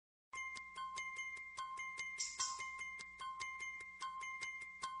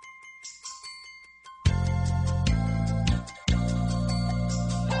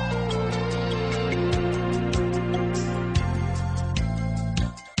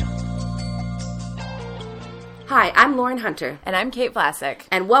Hi, I'm Lauren Hunter. And I'm Kate Vlasic.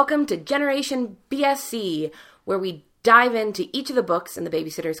 And welcome to Generation BSC, where we dive into each of the books in the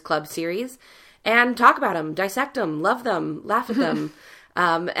Babysitters Club series and talk about them, dissect them, love them, laugh at them,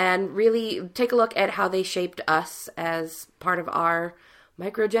 and really take a look at how they shaped us as part of our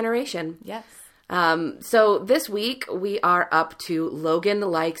micro-generation. Yes. So this week we are up to Logan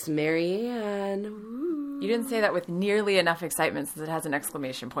Likes Marianne. Ooh. You didn't say that with nearly enough excitement since it has an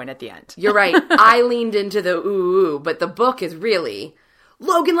exclamation point at the end. You're right. I leaned into the ooh, but the book is really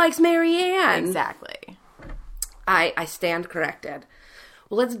Logan Likes Marianne. Exactly. I stand corrected.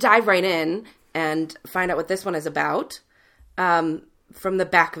 Well, let's dive right in and find out what this one is about from the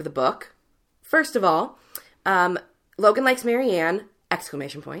back of the book. First of all, Logan Likes Marianne,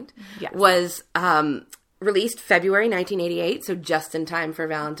 exclamation point, yes. was released February 1988, so just in time for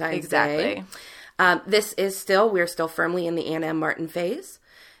Valentine's Day. This is we're still firmly in the Anne M. Martin phase.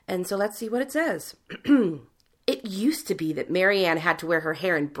 And so let's see what it says. It used to be that Marianne had to wear her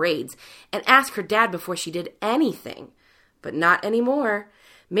hair in braids and ask her dad before she did anything. But not anymore.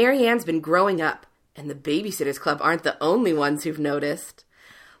 Marianne's been growing up, and the Babysitters Club aren't the only ones who've noticed.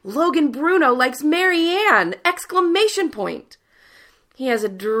 Logan Bruno likes Marianne! Exclamation point! He has a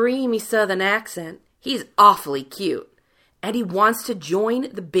dreamy southern accent. He's awfully cute. And he wants to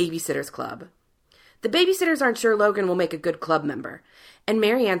join the Babysitters Club. The babysitters aren't sure Logan will make a good club member. And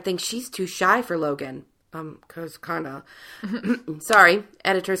Marianne thinks she's too shy for Logan. Cause kinda. Sorry,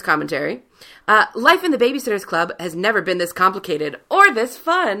 editor's commentary. Life in the Babysitters Club has never been this complicated or this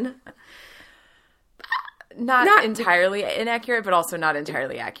fun. Not entirely inaccurate, but also not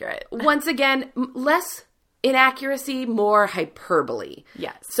entirely accurate. Once again, less inaccuracy, more hyperbole.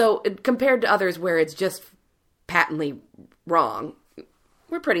 Yes. So compared to others where it's just patently wrong,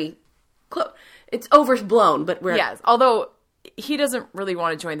 we're pretty close. It's overblown, but we're... Yes, although he doesn't really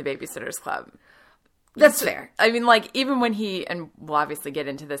want to join the Babysitters Club. That's fair. I mean, like, even when he... And we'll obviously get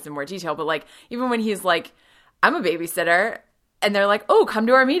into this in more detail, but, like, even when he's like, I'm a babysitter, and they're like, oh, come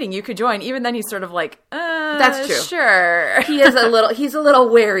to our meeting, you could join. Even then he's sort of like, that's true. Sure. He's a little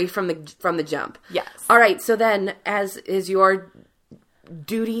wary from the jump. Yes. All right, so then, as is your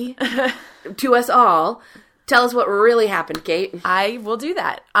duty to us all... Tell us what really happened, Kate. I will do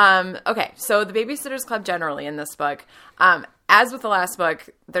that. Okay, so the Babysitters Club generally in this book, as with the last book,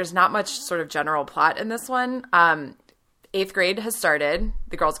 there's not much sort of general plot in this one. 8th grade has started.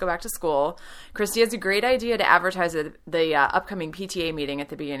 The girls go back to school. Christy has a great idea to advertise the upcoming PTA meeting at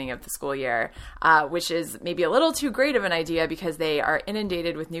the beginning of the school year, which is maybe a little too great of an idea because they are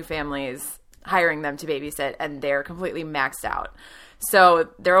inundated with new families hiring them to babysit, and they're completely maxed out. So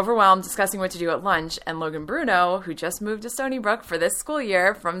they're overwhelmed discussing what to do at lunch, and Logan Bruno, who just moved to Stony Brook for this school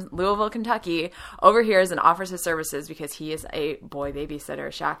year from Louisville, Kentucky, overhears and offers his services because he is a boy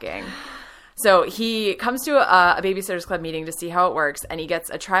babysitter. Shocking. So he comes to a Babysitters Club meeting to see how it works, and he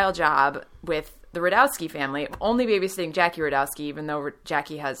gets a trial job with the Radowski family, only babysitting Jackie Radowski, even though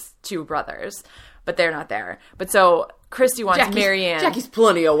Jackie has 2 brothers, but they're not there. But so... Christy wants Marianne. Jackie's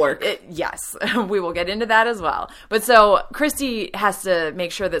plenty of work. Yes, we will get into that as well. But so Christy has to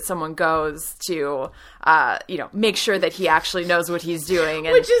make sure that someone goes to, make sure that he actually knows what he's doing.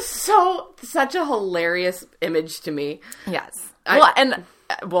 And, which is such a hilarious image to me. Yes. And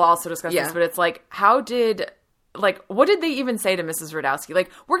we'll also discuss this, but it's like, what did they even say to Mrs. Radowski?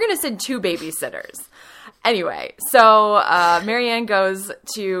 Like, we're going to send 2 babysitters. Anyway, so Marianne goes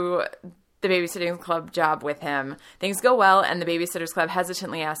to the Babysitting Club job with him. Things go well, and the Babysitters Club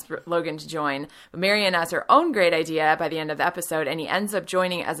hesitantly asks Logan to join. But Marianne has her own great idea by the end of the episode, and he ends up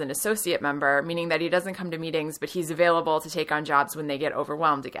joining as an associate member, meaning that he doesn't come to meetings, but he's available to take on jobs when they get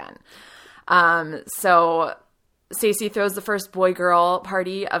overwhelmed again. So Stacey throws the first boy-girl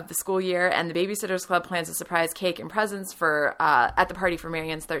party of the school year, and the Babysitters Club plans a surprise cake and presents for at the party for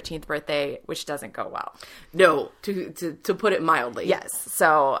Marianne's 13th birthday, which doesn't go well. No, to put it mildly. Yes.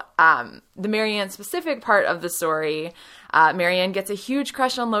 So the Marianne-specific part of the story, Marianne gets a huge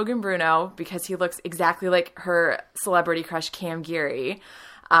crush on Logan Bruno because he looks exactly like her celebrity crush Cam Geary,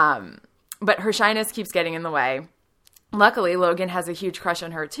 but her shyness keeps getting in the way. Luckily, Logan has a huge crush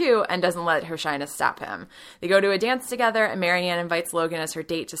on her, too, and doesn't let her shyness stop him. They go to a dance together, and Marianne invites Logan as her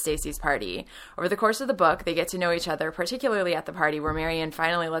date to Stacey's party. Over the course of the book, they get to know each other, particularly at the party, where Marianne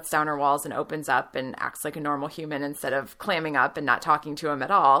finally lets down her walls and opens up and acts like a normal human instead of clamming up and not talking to him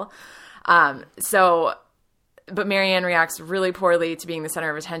at all. But Marianne reacts really poorly to being the center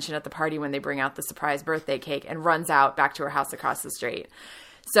of attention at the party when they bring out the surprise birthday cake and runs out back to her house across the street.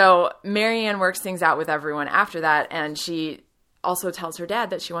 So Marianne works things out with everyone after that, and she also tells her dad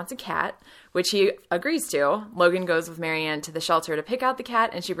that she wants a cat, which he agrees to. Logan goes with Marianne to the shelter to pick out the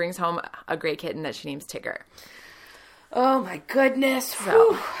cat, and she brings home a gray kitten that she names Tigger. Oh my goodness.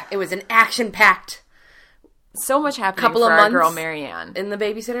 So, it was an action-packed so much happening for our girl Marianne. In the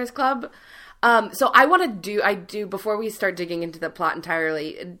Babysitters Club. So I want to do, before we start digging into the plot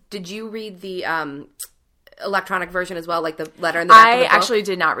entirely, did you read the electronic version as well, like the letter in the back of the book? I actually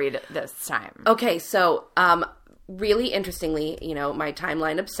did not read it this time. Okay, so really interestingly, my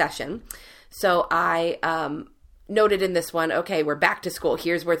timeline obsession. So I noted in this one, okay, we're back to school.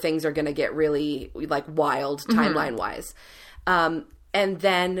 Here's where things are going to get really like wild timeline-wise. And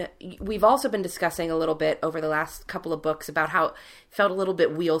then we've also been discussing a little bit over the last couple of books about how it felt a little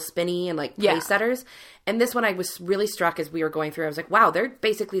bit wheel spinny and like place setters. And this one I was really struck as we were going through. I was like, wow, they're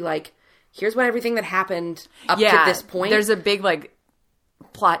basically like, here's what everything that happened up to this point. There's a big like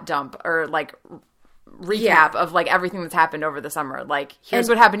plot dump or like recap of like everything that's happened over the summer. Like here's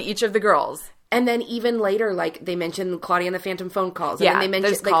what happened to each of the girls. And then even later, like, they mentioned Claudia and the Phantom phone calls. And then they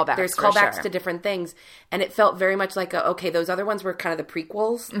mentioned, there's callbacks to different things. And it felt very much like, okay, those other ones were kind of the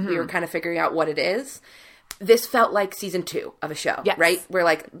prequels. We were kind of figuring out what it is. This felt like season 2 of a show, right? Where,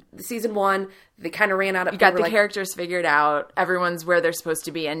 like, season 1, they kind of ran out of... You got the characters figured out. Everyone's where they're supposed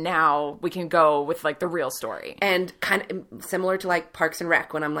to be. And now we can go with, like, the real story. And kind of similar to, like, Parks and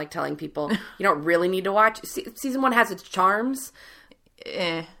Rec, when I'm, like, telling people, you don't really need to watch. Season 1 has its charms.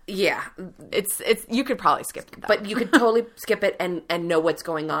 Yeah, it's you could probably skip it, though. But you could totally skip it and know what's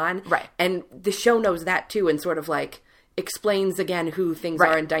going on, right? And the show knows that too, and sort of like explains again who things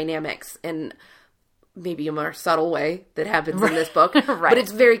are and dynamics in maybe a more subtle way that happens in this book, but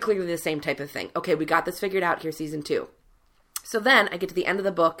it's very clearly the same type of thing. Okay, we got this figured out. Here's season 2. So then I get to the end of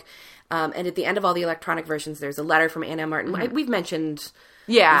the book, and at the end of all the electronic versions, there's a letter from Ann M. Martin. We've mentioned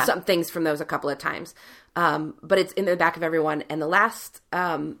some things from those a couple of times. But it's in the back of everyone. And the last,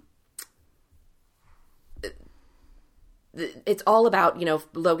 it's all about,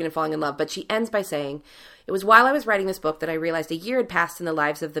 Logan and falling in love. But she ends by saying, it was while I was writing this book that I realized a year had passed in the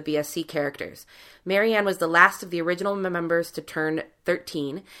lives of the BSC characters. Marianne was the last of the original members to turn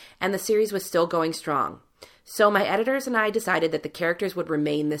 13, and the series was still going strong. So my editors and I decided that the characters would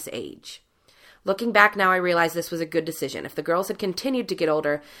remain this age. Looking back now, I realize this was a good decision. If the girls had continued to get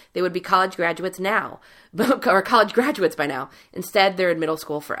older, they would be college graduates now, or college graduates by now. Instead, they're in middle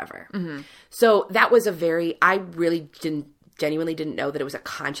school forever. So that was I really genuinely didn't know that it was a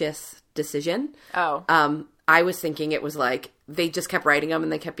conscious decision. Oh. I was thinking it was like, they just kept writing them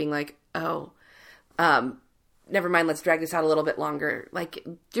and they kept being like, never mind, let's drag this out a little bit longer. Like,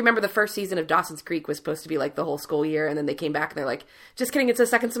 do you remember the first season of Dawson's Creek was supposed to be like the whole school year, and then they came back and they're like, just kidding, it's a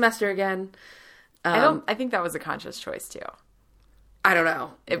second semester again. I think that was a conscious choice too. I don't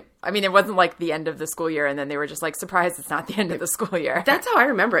know. It wasn't like the end of the school year and then they were just like, surprise, it's not the end of the school year. That's how I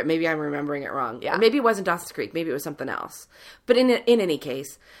remember it. Maybe I'm remembering it wrong. Yeah. Or maybe it wasn't Dawson's Creek. Maybe it was something else. But in any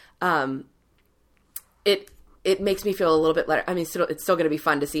case, it makes me feel a little bit better. I mean, it's still going to be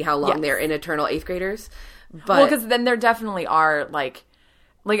fun to see how long they're in eternal 8th graders. But because then there definitely are like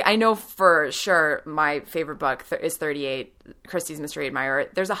I know for sure my favorite book is 38, Christie's Mystery Admirer.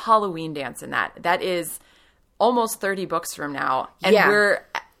 There's a Halloween dance in that. That is almost 30 books from now. And we're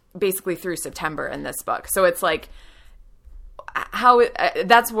basically through September in this book. So it's like,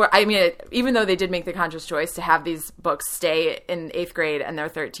 that's where, I mean, even though they did make the conscious choice to have these books stay in 8th grade and they're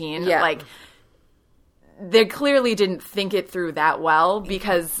 13, like, they clearly didn't think it through that well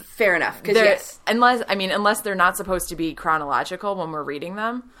because... Fair enough. Because unless they're not supposed to be chronological when we're reading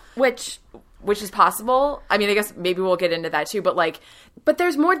them. Which is possible. I mean, I guess maybe we'll get into that too, but like... But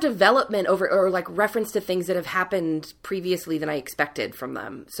there's more development or like reference to things that have happened previously than I expected from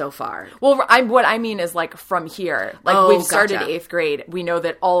them so far. Well, what I mean is like from here. Like we've started 8th grade. We know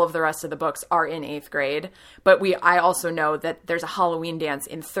that all of the rest of the books are in 8th grade, but I also know that there's a Halloween dance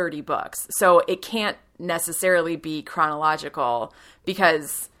in 30 books. So it can't necessarily be chronological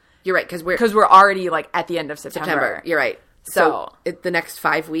because... You're right, because we're already like at the end of September. You're right. So the next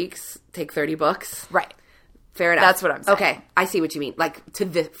 5 weeks take 30 books. Right. Fair enough. That's what I'm saying. Okay. I see what you mean. Like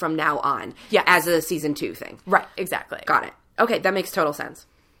from now on. Yeah. As a season 2 thing. Right. Exactly. Got it. Okay. That makes total sense.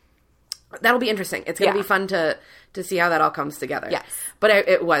 That'll be interesting. It's going to be fun to see how that all comes together. Yes. But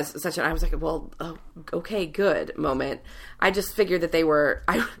it was I was like, well, okay, good moment. I just figured that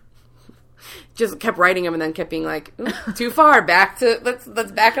I just kept writing them and then kept being like, too far, back to, let's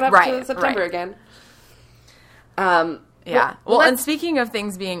back it up to September again. Yeah. Well, and speaking of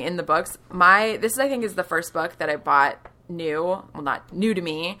things being in the books, this I think is the first book that I bought not new to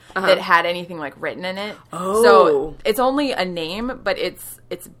me, that had anything like written in it. Oh. So it's only a name, but it's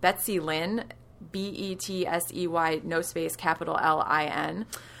Betsy Lynn, Betsey, no space, capital Lin.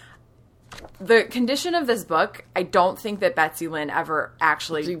 The condition of this book, I don't think that Betsy Lynn ever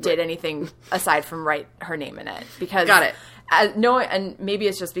actually did anything aside from write her name in it. Because Got it. No, and maybe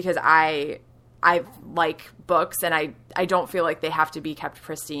it's just because I like books and I don't feel like they have to be kept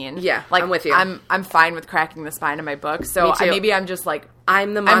pristine. Yeah, like, I'm with you. I'm fine with cracking the spine of my book. So maybe I'm just like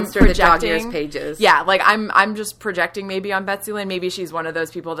I'm the monster that dog ears pages. Yeah, like I'm just projecting maybe on Betsy Lynn. Maybe she's one of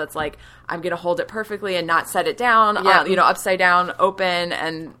those people that's like, I'm gonna hold it perfectly and not set it down, upside down, open,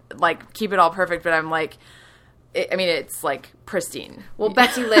 and like keep it all perfect. But I'm like, it's like pristine. Well,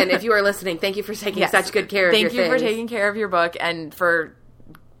 Betsy Lynn, if you are listening, thank you for taking such good care of your things. Thank you for taking care of your book and for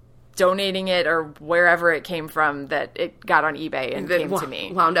donating it or wherever it came from that it got on eBay and came to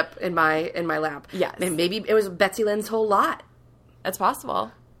me. Wound up in my lap. Yes. And maybe it was Betsy Lynn's whole lot. That's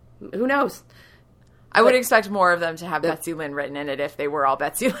possible. Who knows? I would expect more of them to have Betsy Lynn written in it if they were all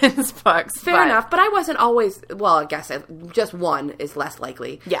Betsy Lynn's books. Fair enough, but I wasn't always, well, I guess just one is less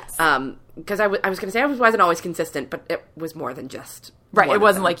likely. Yes. Because I was going to say I wasn't always consistent, but it was more than just right. It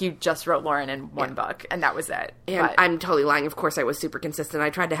wasn't like you just wrote Lauren in one book and that was it. And I'm totally lying. Of course I was super consistent. I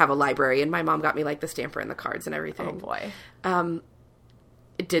tried to have a library and my mom got me like the stamper and the cards and everything. Oh boy.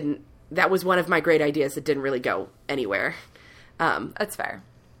 It didn't, that was one of my great ideas that didn't really go anywhere. That's fair.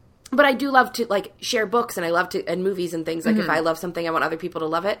 But I do love to, like, share books, and I love to, and movies and things. Like, if I love something, I want other people to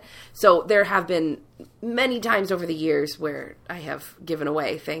love it. So there have been many times over the years where I have given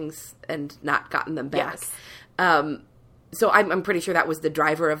away things and not gotten them back. Yes. So I'm pretty sure that was the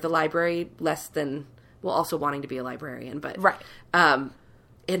driver of the library, less than, well, also wanting to be a librarian. But right.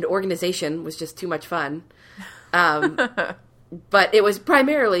 And organization was just too much fun. But it was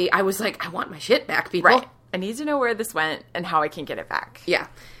primarily, I was like, I want my shit back, people. Right. I need to know where this went and how I can get it back. Yeah.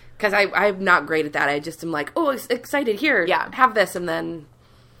 Because I'm not great at that. I just am like, oh, excited, here, have this, and then,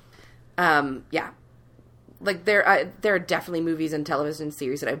 like there are definitely movies and television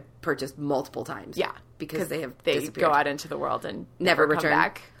series that I've purchased multiple times. Yeah, because they disappeared. Go out into the world and never return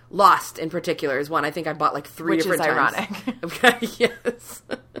back. Lost in particular is one I think I bought like 3 different times. Which is ironic.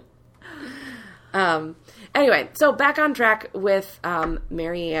 Yes. Anyway, so back on track with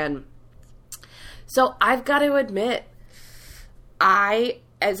Marianne. So I've got to admit,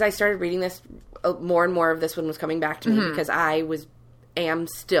 as I started reading this, more and more of this one was coming back to me because I am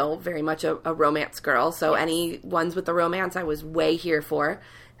still very much a romance girl. So any ones with the romance I was way here for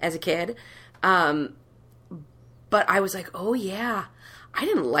as a kid. But I was like, oh yeah, I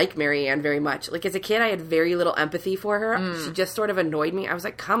didn't like Marianne very much. Like as a kid, I had very little empathy for her. She just sort of annoyed me. I was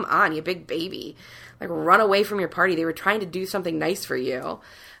like, come on, you big baby. Like run away from your party. They were trying to do something nice for you.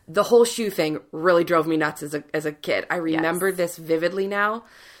 The whole shoe thing really drove me nuts as a kid. I remember this vividly now.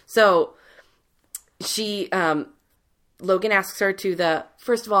 So she, Logan asks her to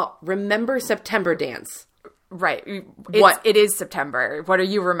first of all, remember September dance. Right. It is September. What are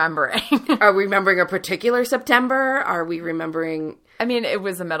you remembering? Are we remembering a particular September? Are we remembering? I mean, it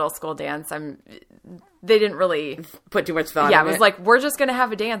was a middle school dance. They didn't really put too much thought. Yeah, it was like, we're just going to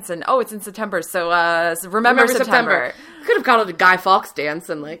have a dance and it's in September. So, remember September. Could have called it a Guy Fawkes dance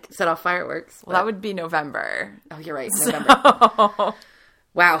and like set off fireworks. Well, that would be November. Oh, you're right. November.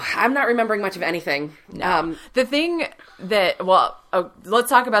 Wow. I'm not remembering much of anything. No. The thing that, let's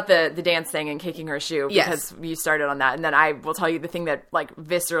talk about the dance thing and kicking her shoe because you started on that. And then I will tell you the thing that like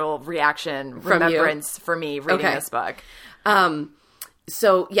visceral reaction, remembrance for me reading this book.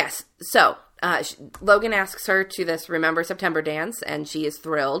 So, yes. So, Logan asks her to this Remember September dance, and she is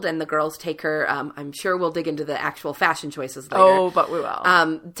thrilled, and the girls take her, I'm sure we'll dig into the actual fashion choices later. Oh, but we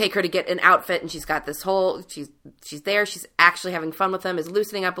will. Take her to get an outfit, and she's got this whole, she's there, she's actually having fun with them, is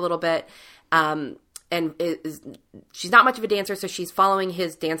loosening up a little bit, and she's not much of a dancer, so she's following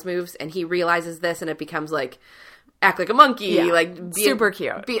his dance moves, and he realizes this, and it becomes like, act like a monkey, like super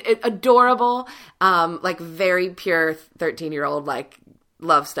cute, be adorable, like very pure 13-year-old like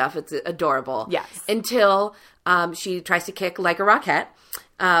love stuff. It's adorable. Yes. Until she tries to kick like a rocket,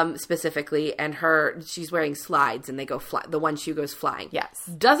 specifically, and she's wearing slides and they go fly. The one shoe goes flying. Yes.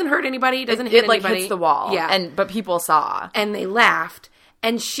 Doesn't hurt anybody. Doesn't hit anybody. It like hits the wall. Yeah. But people saw. And they laughed.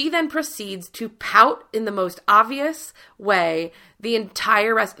 And she then proceeds to pout in the most obvious way the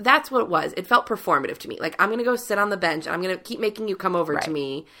entire rest. That's what it was. It felt performative to me. Like, I'm going to go sit on the bench and I'm going to keep making you come over to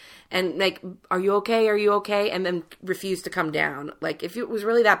me. And like, are you okay? Are you okay? And then refuse to come down. Like, if it was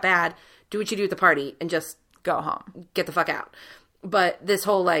really that bad, do what you do at the party and just go home. Get the fuck out. But this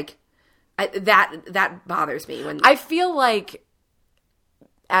whole like, that bothers me. When I feel like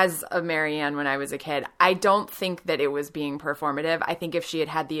as a Marianne when I was a kid, I don't think that it was being performative. I think if she had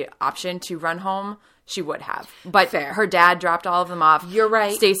had the option to run home, she would have. But Fair. Her dad dropped all of them off. You're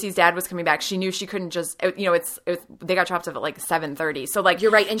right. Stacy's dad was coming back. She knew she couldn't just, they got dropped off at like 7:30. So like,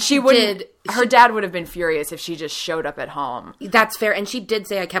 You're right. And her dad would have been furious if she just showed up at home. That's fair. And she did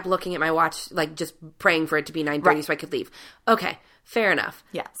say, I kept looking at my watch, like just praying for it to be 9:30 so I could leave. Okay. Fair enough.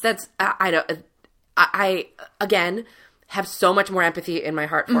 Yes. That's, I again, have so much more empathy in my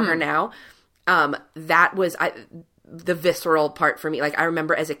heart for her now. That was the visceral part for me. Like, I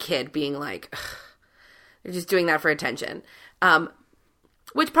remember as a kid being like, they're just doing that for attention.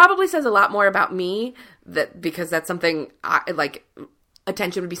 Which probably says a lot more about me because that's something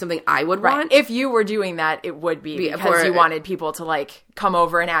attention would be something I would want. If you were doing that, it would be because you wanted people to like come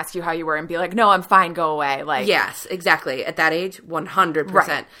over and ask you how you were and be like, no, I'm fine, go away. Like, yes, exactly. At that age, 100%.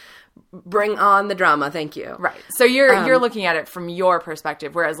 Right. Bring on the drama, thank you. Right. So you're looking at it from your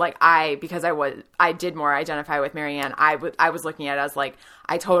perspective, whereas like I did more identify with Marianne. I was looking at it as like,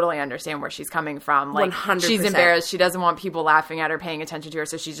 I totally understand where she's coming from. Like 100%. She's embarrassed. She doesn't want people laughing at her, paying attention to her,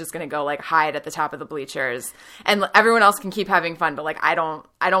 so she's just going to go like hide at the top of the bleachers, and everyone else can keep having fun. But like I don't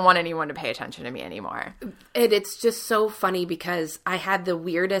want anyone to pay attention to me anymore. And it's just so funny because I had the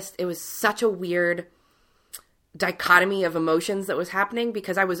weirdest. It was such a weird dichotomy of emotions that was happening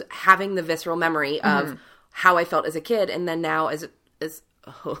because I was having the visceral memory of how I felt as a kid, and then now as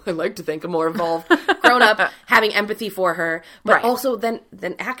I like to think a more evolved grown up, having empathy for her, but also then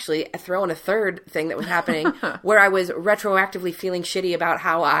actually throw in a third thing that was happening where I was retroactively feeling shitty about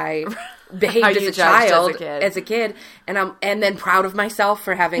how I behaved as a child, as a kid, and then proud of myself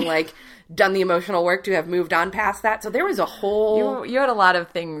for having like done the emotional work to have moved on past that. So there was a whole you had a lot of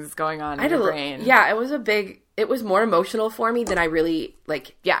things going on in your brain. Yeah, it was more emotional for me than I really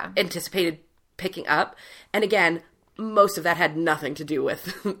anticipated picking up. And again, most of that had nothing to do with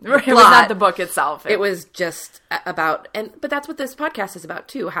the plot. It was not the book itself. It was just about, but that's what this podcast is about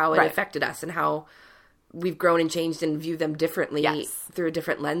too, how it affected us and how we've grown and changed and view them differently through a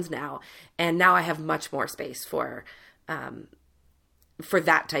different lens now. And now I have much more space for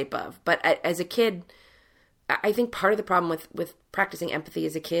that type of, but as a kid, I think part of the problem with practicing empathy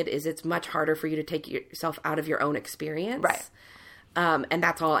as a kid is it's much harder for you to take yourself out of your own experience. Right. And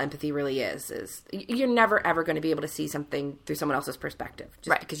that's all empathy really is you're never ever going to be able to see something through someone else's perspective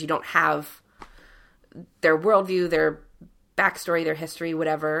just because you don't have their worldview, their backstory, their history,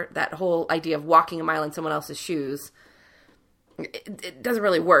 whatever. That whole idea of walking a mile in someone else's shoes, it doesn't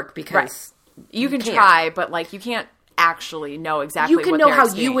really work because you can try, but like you can't actually know exactly what you can know how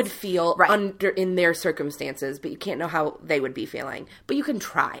you would feel in their circumstances, but you can't know how they would be feeling. But you can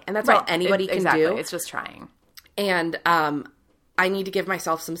try, and that's all anybody can do. It's just trying. And I need to give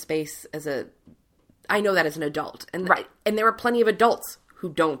myself some space I know that as an adult. And and there are plenty of adults who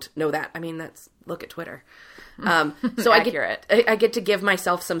don't know that. I mean, look at Twitter. So I get to give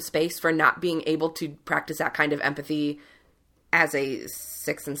myself some space for not being able to practice that kind of empathy as a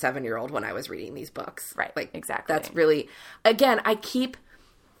 6 and 7-year-old when I was reading these books. Right. Like, exactly. That's really, again, I keep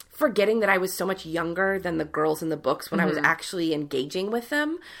forgetting that I was so much younger than the girls in the books when I was actually engaging with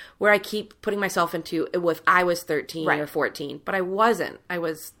them, where I keep putting myself into if I was 13 or 14, but I wasn't. I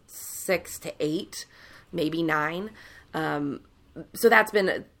was 6 to 8, maybe 9. So that's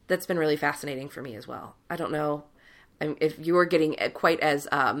been really fascinating for me as well. I don't know if you were getting quite as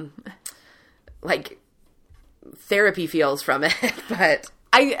like therapy feels from it, but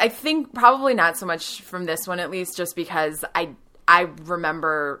I think probably not so much from this one, at least just because I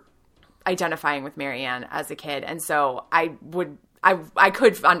remember identifying with Marianne as a kid, and so I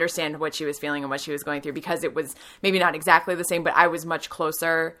could understand what she was feeling and what she was going through because it was maybe not exactly the same, but I was much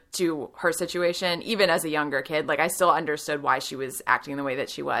closer to her situation, even as a younger kid. Like I still understood why she was acting the way that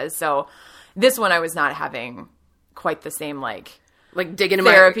she was. So this one I was not having quite the same like digging in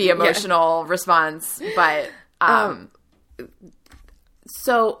therapy emotional response, but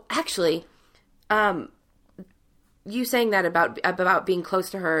so actually, you saying that about being close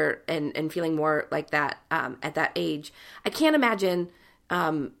to her and feeling more like that at that age, I can't imagine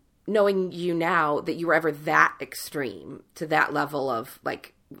knowing you now that you were ever that extreme to that level of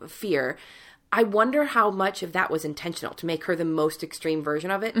like fear. I wonder how much of that was intentional to make her the most extreme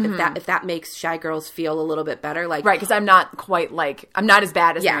version of it. If that makes shy girls feel a little bit better, like because I'm not as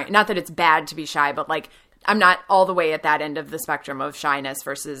bad as Marianne. Not that it's bad to be shy, but like I'm not all the way at that end of the spectrum of shyness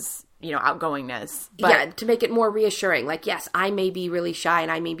versus outgoingness. But, to make it more reassuring. Like, yes, I may be really shy and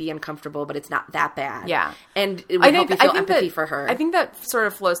I may be uncomfortable, but it's not that bad. Yeah. And it would help you feel empathy for her. I think that sort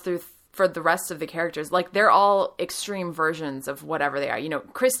of flows through for the rest of the characters. Like, they're all extreme versions of whatever they are.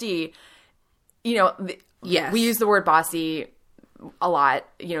 Christy, yes, we use the word bossy a lot.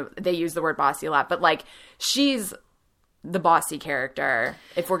 You know, they use the word bossy a lot, but like she's the bossy character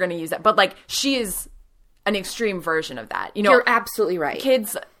if we're going to use that. But like she is an extreme version of that. You know, you're absolutely right.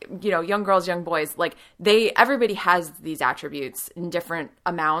 Kids, you know, young girls, young boys, like everybody has these attributes in different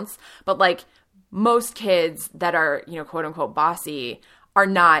amounts, but like most kids that are, you know, quote unquote bossy are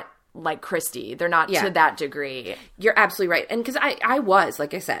not like Christy. They're not to that degree. You're absolutely right. And because I was,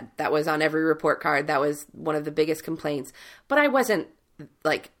 like I said, that was on every report card. That was one of the biggest complaints. But I wasn't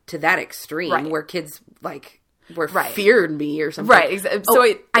like to that extreme where kids like feared me or something. Right.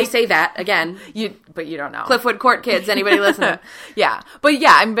 So I say that again. But you don't know. Cliffwood Court kids, anybody listening? Yeah. But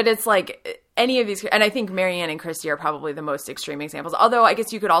yeah, but it's like any of these, and I think Marianne and Christy are probably the most extreme examples. Although I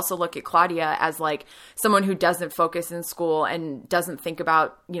guess you could also look at Claudia as like someone who doesn't focus in school and doesn't think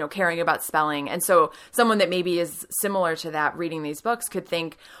about, you know, caring about spelling. And so someone that maybe is similar to that reading these books could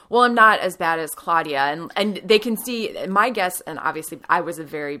think, well, I'm not as bad as Claudia. And they can see, my guess, and obviously I was a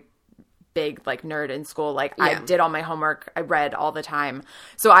very big like nerd in school. Like I did all my homework. I read all the time.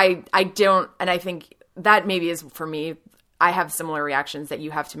 So I don't, and I think that maybe is for me, I have similar reactions that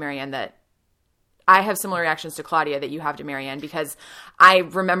you have to Marianne, that I have similar reactions to Claudia that you have to Marianne, because I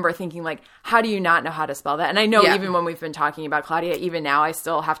remember thinking like, how do you not know how to spell that? And I know even when we've been talking about Claudia, even now I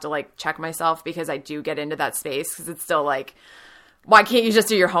still have to like check myself because I do get into that space because it's still like, why can't you just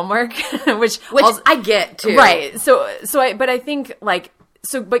do your homework? which also, I get too. Right. But I think like,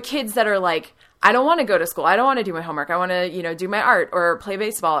 but kids that are like, I don't want to go to school. I don't want to do my homework. I want to, you know, do my art or play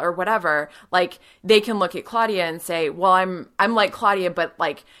baseball or whatever. Like they can look at Claudia and say, well, I'm like Claudia, but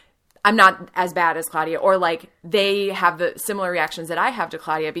like, I'm not as bad as Claudia, or like they have the similar reactions that I have to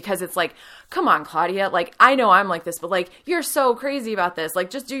Claudia, because it's like, come on, Claudia, like I know I'm like this, but like you're so crazy about this, like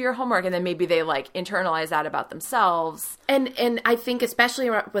just do your homework. And then maybe they like internalize that about themselves. And I think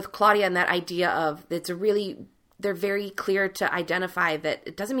especially with Claudia and that idea of they're very clear to identify that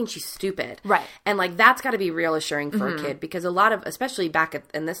it doesn't mean she's stupid. Right. And like that's got to be real assuring for a kid, because a lot of, especially back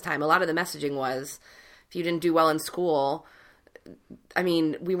in this time, a lot of the messaging was if you didn't do well in school, I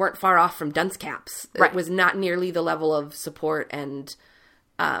mean, we weren't far off from dunce caps. Right. It was not nearly the level of support and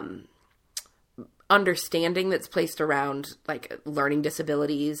understanding that's placed around like learning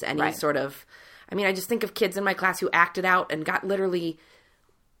disabilities, any sort of, I mean, I just think of kids in my class who acted out and got literally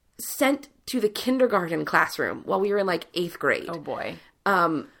sent to the kindergarten classroom while we were in like 8th grade. Oh boy.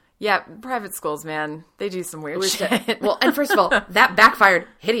 Yeah, private schools, man, they do some weird shit. Well, and first of all, that backfired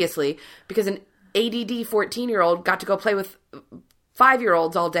hideously because an ADD 14-year-old got to go play with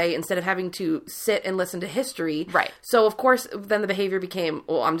 5-year-olds all day instead of having to sit and listen to history. Right. So, of course, then the behavior became,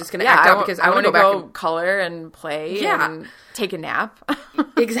 well, I'm just going to act out because I want to go color and play and take a nap.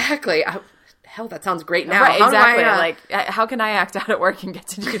 Exactly. Hell, that sounds great now. Right, exactly. Like, how can I act out at work and get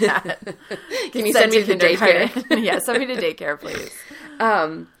to do that? Can you send me to daycare? Yeah, send me to daycare, please.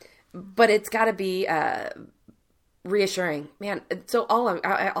 But it's got to be reassuring, man. So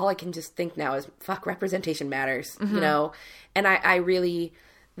all I can just think now is, fuck, representation matters, you know? And I really,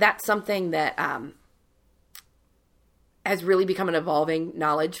 that's something that has really become an evolving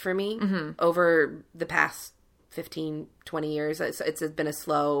knowledge for me over the past 15, 20 years. It's been a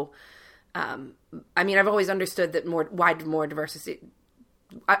slow, I mean, I've always understood that more diversity,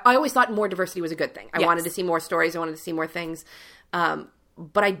 I always thought more diversity was a good thing. I wanted to see more stories. I wanted to see more things.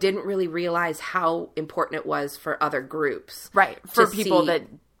 But I didn't really realize how important it was for other groups. Right. For people that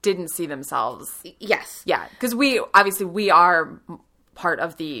didn't see themselves. Yes. Yeah. Because we are part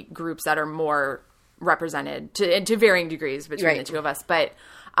of the groups that are more represented to varying degrees between the two of us. But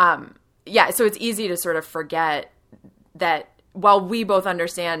so it's easy to sort of forget that while we both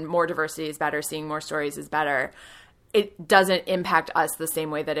understand more diversity is better, seeing more stories is better, it doesn't impact us the same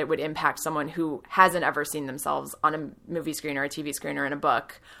way that it would impact someone who hasn't ever seen themselves on a movie screen or a TV screen or in a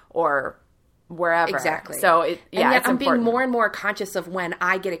book or wherever. Exactly. So and yet I'm being more and more conscious of when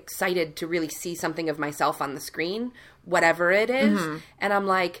I get excited to really see something of myself on the screen, whatever it is. And I'm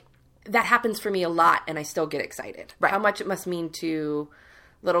like, that happens for me a lot and I still get excited. Right. How much it must mean to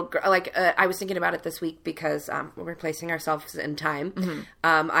little girl, like I was thinking about it this week because we're placing ourselves in time.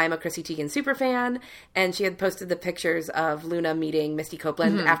 I'm a Chrissy Teigen super fan, and she had posted the pictures of Luna meeting Misty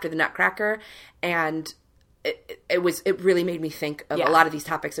Copeland after the Nutcracker, and it really made me think of a lot of these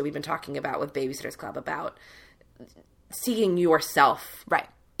topics that we've been talking about with Babysitters Club, about seeing yourself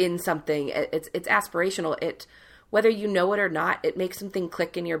in something. It's aspirational. Whether you know it or not, it makes something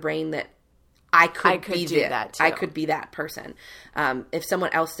click in your brain that I could be that too. I could be that person. If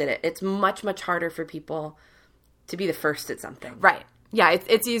someone else did it, it's much, much harder for people to be the first at something. Right. Yeah,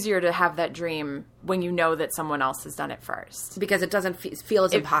 it's easier to have that dream when you know that someone else has done it first. Because it doesn't feel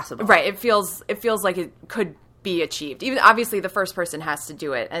as impossible. Right. It feels like it could be achieved. Even obviously the first person has to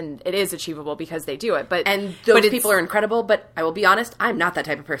do it, and it is achievable because they do it. But those people are incredible. But I will be honest, I'm not that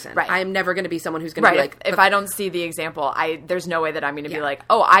type of person. Right. I'm never going to be someone who's going to be like, if I don't see the example, there's no way that I'm going to be like,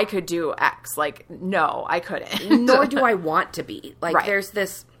 oh, I could do X. Like, no, I couldn't. Nor do I want to be. Like, there's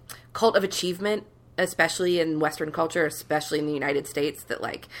this cult of achievement, especially in Western culture, especially in the United States, that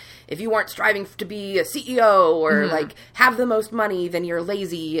like, if you aren't striving to be a CEO or like have the most money, then you're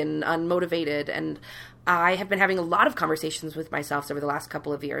lazy and unmotivated. And I have been having a lot of conversations with myself over the last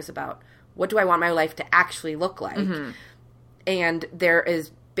couple of years about what do I want my life to actually look like. And there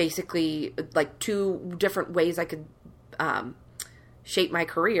is basically like two different ways I could shape my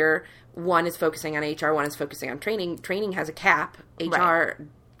career. One is focusing on HR, one is focusing on training. Training has a cap. HR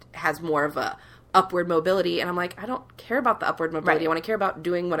has more of a upward mobility, and I'm like, I don't care about the upward mobility. I want to care about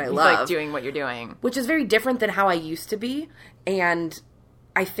doing what I love. Like doing what you're doing. Which is very different than how I used to be. And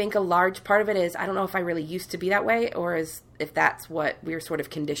I think a large part of it is, I don't know if I really used to be that way, or if that's what we're sort of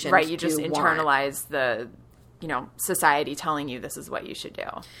conditioned to want. Right, you just internalize the, society telling you this is what you should do.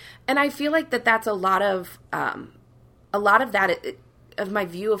 And I feel like that's a lot of that of my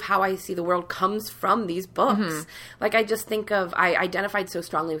view of how I see the world comes from these books. Like, I just think I identified so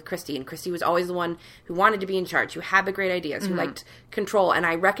strongly with Christy, and Christy was always the one who wanted to be in charge, who had the great ideas, who liked control, and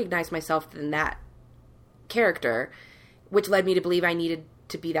I recognized myself in that character, which led me to believe I needed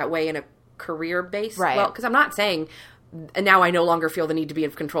to be that way in a career-based. Right. Well, because I'm not saying, and now I no longer feel the need to be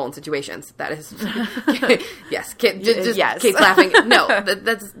in control in situations. That is, yes, Kate's laughing. No,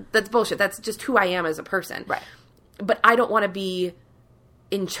 that's bullshit. That's just who I am as a person. Right. But I don't want to be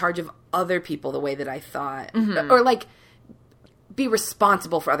in charge of other people the way that I thought, or like be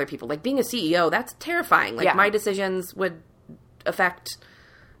responsible for other people. Like being a CEO, that's terrifying. Like my decisions would affect.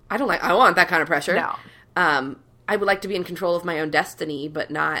 I want that kind of pressure. No. I would like to be in control of my own destiny, but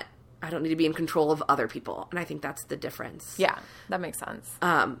not. I don't need to be in control of other people, and I think that's the difference. Yeah, that makes sense.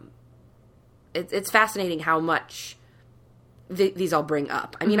 It's fascinating how much these all bring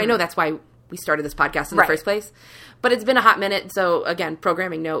up. I mean, I know that's why we started this podcast in the first place, but it's been a hot minute. So again,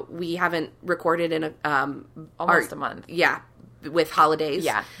 programming note, we haven't recorded in almost a month. Yeah. With holidays.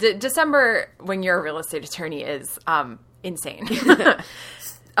 Yeah. December, when you're a real estate attorney, is insane.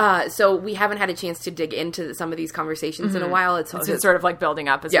 So we haven't had a chance to dig into some of these conversations in a while. It's sort of like building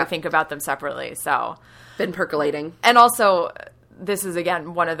up as we think about them separately. So been percolating. And also, this is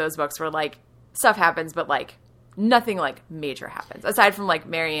again one of those books where like stuff happens, but like nothing like major happens aside from like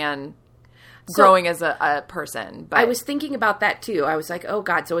Marianne growing as a person. But I was thinking about that too. I was like, oh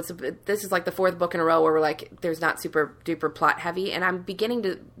God, so this is like the fourth book in a row where we're like, there's not super duper plot heavy. And I'm beginning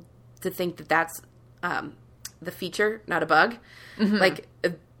to think that that's the feature, not a bug. Like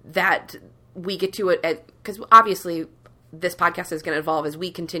that we get to it because obviously this podcast is going to evolve as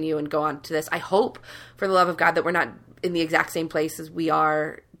we continue and go on to this. I hope for the love of God that we're not in the exact same place as we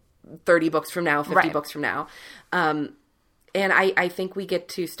are 30 books from now, 50 books from now. And I think we get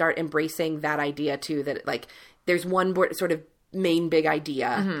to start embracing that idea too, that like there's one sort of main big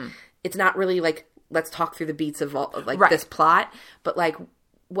idea. It's not really like, let's talk through the beats of all, like this plot, but like,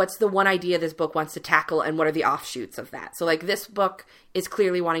 what's the one idea this book wants to tackle and what are the offshoots of that? So like this book is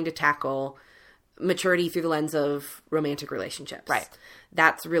clearly wanting to tackle maturity through the lens of romantic relationships. Right.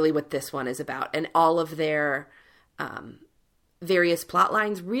 That's really what this one is about. And all of their various plot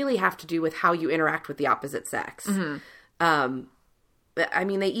lines really have to do with how you interact with the opposite sex. I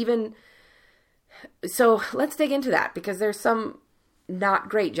mean, they even... So let's dig into that because there's some not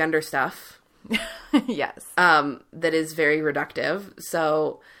great gender stuff. Yes. That is very reductive.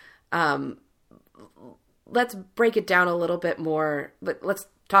 So let's break it down a little bit more. But let's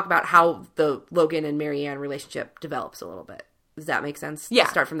talk about how the Logan and Marianne relationship develops a little bit. Does that make sense? Yeah.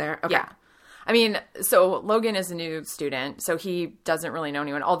 Start from there? Okay. Yeah. I mean, so Logan is a new student, so he doesn't really know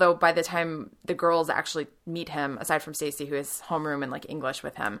anyone. Although by the time the girls actually meet him, aside from Stacey, who is homeroom and like English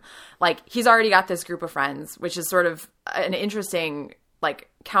with him, like he's already got this group of friends, which is sort of an interesting like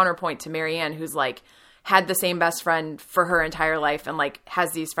counterpoint to Marianne, who's like had the same best friend for her entire life and like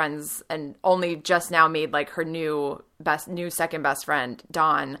has these friends and only just now made like her new second best friend,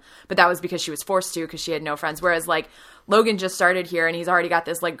 Dawn. But that was because she was forced to because she had no friends. Whereas like Logan just started here and he's already got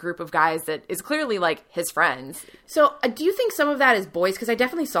this like group of guys that is clearly like his friends. So do you think some of that is boys? Because I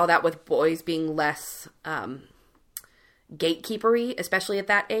definitely saw that with boys being less gatekeepery, especially at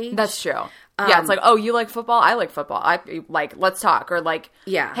that age. That's true. Yeah, it's like, oh, you like football? I like football. I like, let's talk. Or like,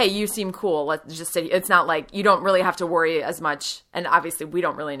 yeah, hey, you seem cool. Let's just say it's not like you don't really have to worry as much. And obviously, we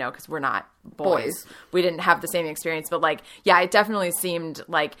don't really know because we're not boys. We didn't have the same experience. But like, yeah, it definitely seemed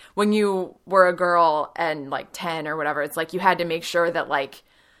like when you were a girl and like 10 or whatever, it's like you had to make sure that like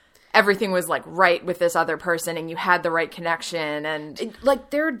everything was like right with this other person and you had the right connection. And like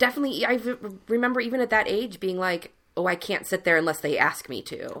there are definitely, I remember even at that age being like, oh, I can't sit there unless they ask me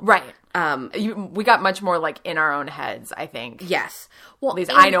to. Right. We got much more like in our own heads, I think. Yes. Well, at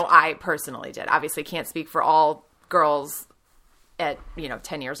least I know I personally did. Obviously can't speak for all girls at,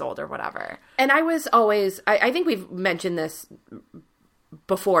 10 years old or whatever. And I was always, I think we've mentioned this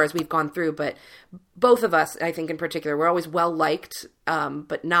before as we've gone through, but both of us, I think in particular, were always well liked,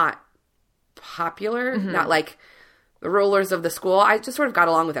 but not popular, not like the rulers of the school. I just sort of got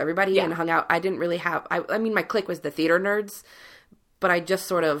along with everybody and hung out. I didn't really have, I mean, my clique was the theater nerds, but I just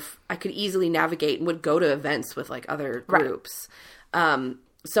sort of, I could easily navigate and would go to events with like other groups. Right.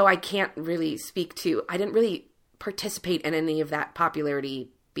 So I can't really speak to, I didn't really participate in any of that popularity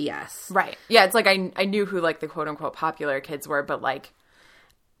BS. Right. Yeah. It's like, I knew who like the quote unquote popular kids were, but like,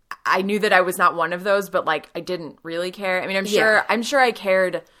 I knew that I was not one of those, but like, I didn't really care. I mean, I'm sure I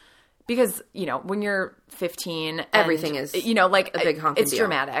cared because, when you're 15, and, everything is, like a big honking it's deal.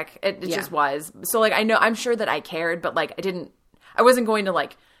 Dramatic. It just was. So like, I'm sure that I cared, but like, I wasn't going to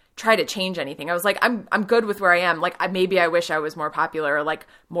like try to change anything. I was like, I'm good with where I am. Like, maybe I wish I was more popular or like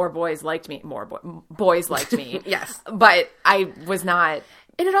more boys liked me, boys liked me. Yes. But I was not.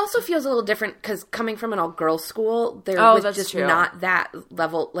 And it also feels a little different because coming from an all-girls school, there was just true. not that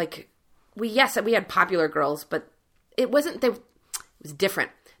level. Like, we had popular girls, but it wasn't, it was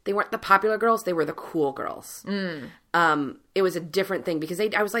different. They weren't the popular girls, they were the cool girls. It was a different thing because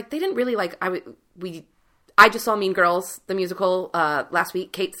I was like, they didn't really like, I just saw Mean Girls, the musical, last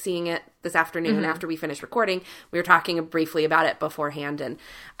week. Kate's seeing it this afternoon after we finished recording. We were talking briefly about it beforehand,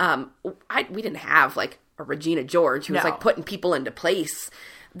 and we didn't have like a Regina George who was like putting people into place.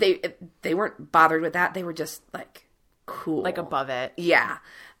 They weren't bothered with that. They were just like cool, like above it. Yeah.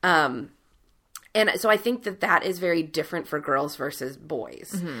 And so I think that is very different for girls versus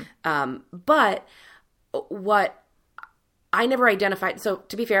boys. But what I never identified. So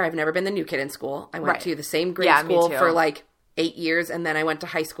to be fair, I've never been the new kid in school. I went to the same grade school for like 8 years. And then I went to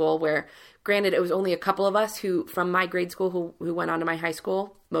high school where, granted, it was only a couple of us from my grade school who went on to my high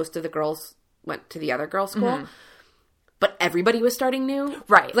school. Most of the girls went to the other girls' school. But everybody was starting new.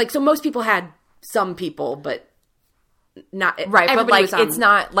 Right. Like, so most people had some people, but not. Right. But like, it's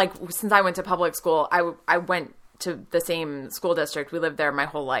not like, since I went to public school, I went to the same school district. We lived there my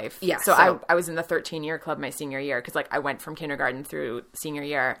whole life. Yeah. So I was in the 13-year club my senior year because like I went from kindergarten through senior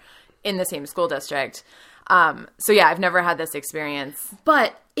year in the same school district. So yeah, I've never had this experience.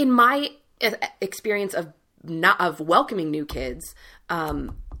 But in my experience of welcoming new kids,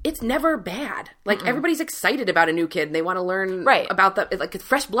 it's never bad. Like everybody's excited about a new kid and they want to learn about like it's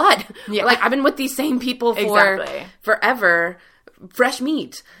fresh blood. Yeah. Like I've been with these same people for forever. Fresh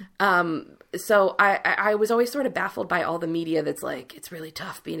meat. So I was always sort of baffled by all the media that's like, it's really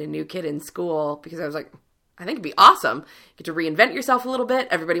tough being a new kid in school, because I was like, I think it'd be awesome. You get to reinvent yourself a little bit.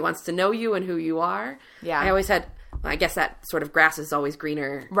 Everybody wants to know you and who you are. Yeah. I always had, I guess that sort of grass is always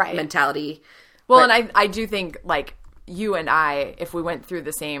greener mentality. Well, but, and I do think like you and I, if we went through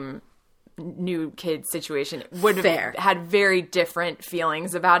the same new kid situation, would have had very different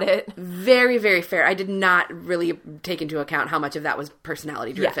feelings about it. Very, very fair. I did not really take into account how much of that was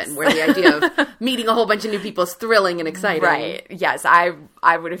personality driven, where the idea of meeting a whole bunch of new people is thrilling and exciting. Right. Yes. I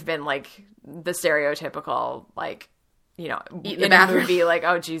would have been like the stereotypical, like, in a movie, like,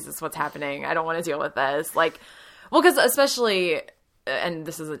 oh Jesus, what's happening? I don't want to deal with this. Like, well, because especially, and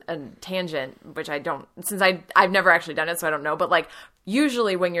this is a tangent, which I don't, since I've never actually done it, so I don't know, but like,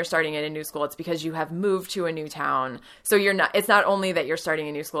 usually when you're starting in a new school, it's because you have moved to a new town. So it's not only that you're starting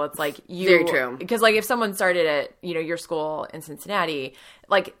a new school, it's like very true. Because like if someone started at, your school in Cincinnati,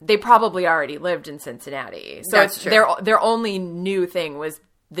 like they probably already lived in Cincinnati. So that's true. Their only new thing was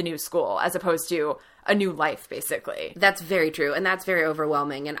the new school, as opposed to a new life, basically. That's very true. And that's very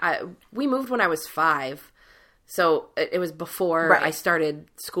overwhelming. And we moved when I was 5. So it was before I started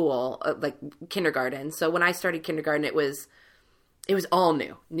school, like kindergarten. So when I started kindergarten, it was all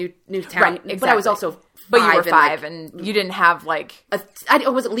new town. Right, exactly. But I was also 5. But you were 5 and you didn't have like... I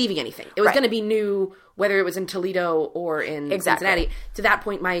wasn't leaving anything. It was going to be new, whether it was in Toledo or in Cincinnati. To that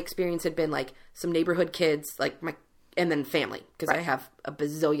point, my experience had been like some neighborhood kids, like and then family. Because I have a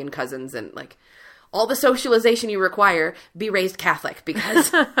bazillion cousins and like all the socialization you require, be raised Catholic,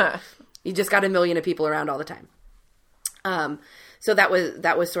 because you just got a million of people around all the time. So that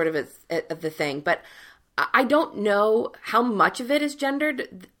was sort of the thing. But I don't know how much of it is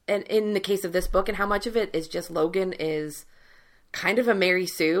gendered in the case of this book, and how much of it is just Logan is kind of a Mary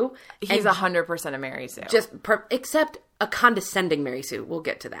Sue. He's 100% a Mary Sue. Except a condescending Mary Sue. We'll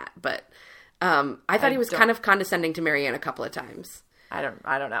get to that. But I thought he was kind of condescending to Marianne a couple of times. I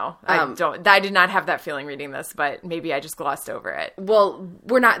don't know. I did not have that feeling reading this, but maybe I just glossed over it. Well,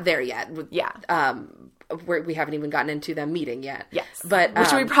 we're not there yet. Yeah. We haven't even gotten into them meeting yet. Yes. But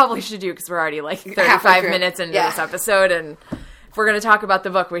which we probably should do because we're already like 35 minutes into this episode, and if we're going to talk about the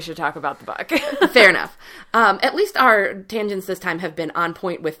book, we should talk about the book. Fair enough. At least our tangents this time have been on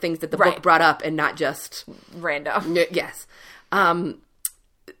point with things that the book brought up and not just random. Yes.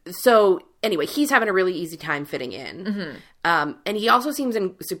 So anyway, he's having a really easy time fitting in. And he also seems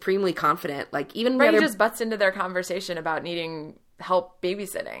supremely confident. Like even he just butts into their conversation about needing help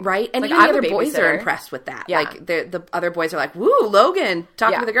babysitting. Right. And like, even the other boys are impressed with that. Yeah. Like the other boys are like, woo, Logan,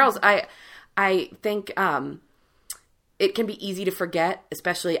 talking to the girls. I think it can be easy to forget,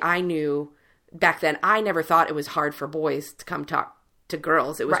 especially I knew back then, I never thought it was hard for boys to come talk to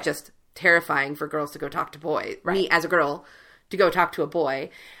girls. It was just terrifying for girls to go talk to boys. Right. Me as a girl to go talk to a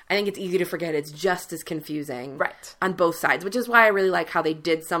boy. I think it's easy to forget it's just as confusing on both sides, which is why I really like how they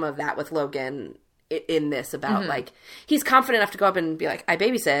did some of that with Logan in this about like, he's confident enough to go up and be like, I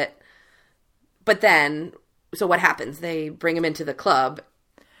babysit. But then, so what happens? They bring him into the club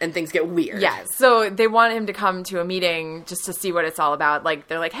and things get weird. Yeah. So they want him to come to a meeting just to see what it's all about. Like,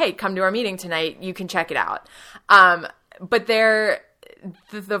 they're like, hey, come to our meeting tonight. You can check it out. But the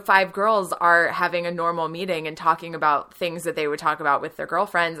five girls are having a normal meeting and talking about things that they would talk about with their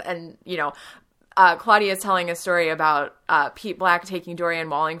girlfriends. And, you know, Claudia is telling a story about Pete Black taking Dorian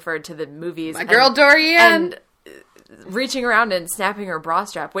Wallingford to the movies. My girl Dorian! And reaching around and snapping her bra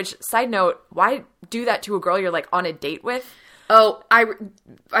strap, which, side note, why do that to a girl you're, like, on a date with? Oh, I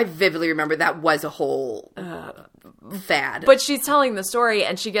vividly remember that was a whole fad. But she's telling the story,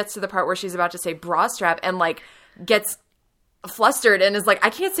 and she gets to the part where she's about to say bra strap and, like, gets flustered and is like, I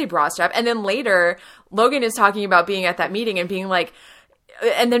can't say bra strap. And then later, Logan is talking about being at that meeting and being like,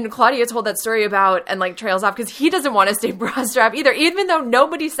 and then Claudia told that story about, and like trails off because he doesn't want to say bra strap either. Even though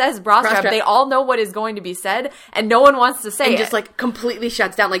nobody says bra strap, they all know what is going to be said and no one wants to say and it. Just like completely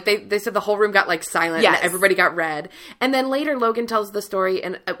shuts down. Like they said the whole room got like silent and everybody got red. And then later Logan tells the story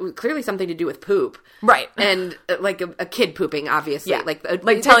and clearly something to do with poop. Right. And like a kid pooping, obviously. Yeah. Like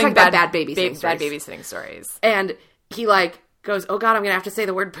telling bad babysitting stories. And he like goes, oh God, I'm going to have to say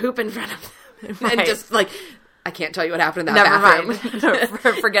the word poop in front of them. And just like, I can't tell you what happened in that bathroom. Never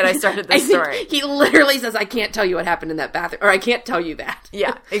mind. Forget I started this story. He literally says, I can't tell you what happened in that bathroom. Or I can't tell you that.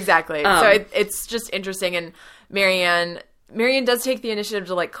 Yeah, exactly. So it's just interesting. And Marianne does take the initiative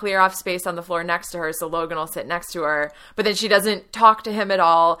to like clear off space on the floor next to her so Logan will sit next to her. But then she doesn't talk to him at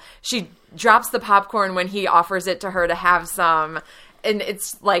all. She drops the popcorn when he offers it to her to have some. And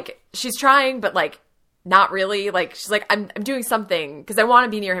it's like, she's trying, but like, not really. Like, she's like, I'm doing something because I want to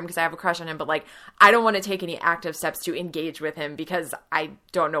be near him because I have a crush on him, but like, I don't want to take any active steps to engage with him because I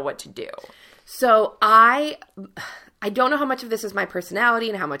don't know what to do. So I don't know how much of this is my personality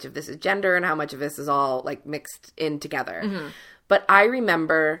and how much of this is gender and how much of this is all like mixed in together. Mm-hmm. But I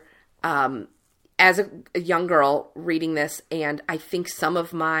remember as a young girl reading this, and I think some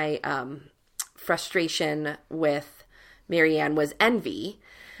of my frustration with Marianne was envy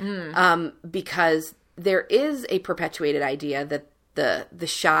because there is a perpetuated idea that the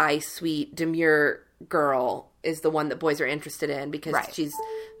shy, sweet, demure girl is the one that boys are interested in because she's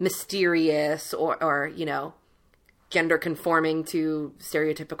mysterious or, you know, gender conforming to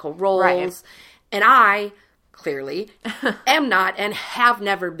stereotypical roles. Right. And I clearly am not and have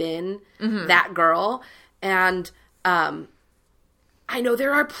never been that girl. And I know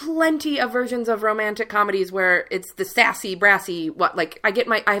there are plenty of versions of romantic comedies where it's the sassy, brassy,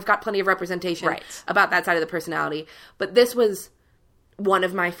 I've got plenty of representation about that side of the personality. But this was one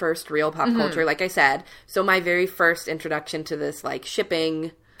of my first real pop culture, like I said. So my very first introduction to this, like,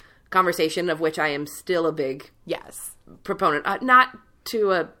 shipping conversation, of which I am still a big proponent. Not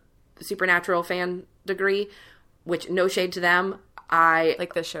to a Supernatural fan degree, which, no shade to them.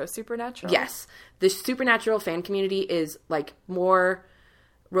 Like the show Supernatural? Yes. The Supernatural fan community is, like, more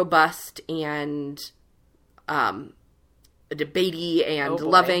robust and debatey and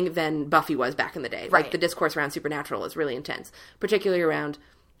loving than Buffy was back in the day. Right. Like, the discourse around Supernatural is really intense, particularly around...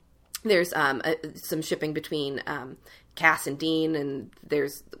 There's some shipping between Cass and Dean, and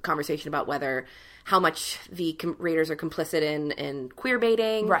there's conversation about how much the Raiders are complicit in queer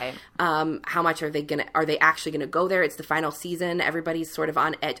baiting. Right. How much are they actually gonna go there? It's the final season. Everybody's sort of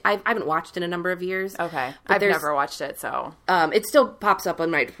on edge. I haven't watched in a number of years. Okay. I've never watched it, so. It still pops up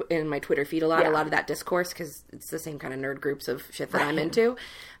in my Twitter feed a lot of that discourse, because it's the same kind of nerd groups of shit that I'm into.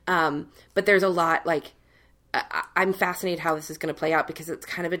 But there's a lot, like, I'm fascinated how this is going to play out, because it's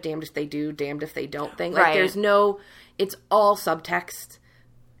kind of a damned if they do, damned if they don't thing. Like, it's all subtext.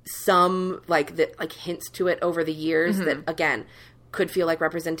 Some, like, that, like, hints to it over the years that, again, could feel like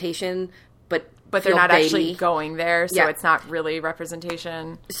representation, but they're not baby. Actually going there, so it's not really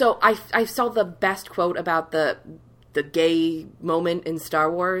representation. So I saw the best quote about the gay moment in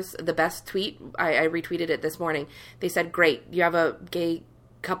Star Wars. The best tweet, I retweeted it this morning. They said, "Great, you have a gay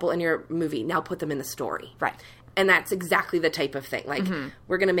couple in your movie. Now put them in the story." Right. And that's exactly the type of thing. Like,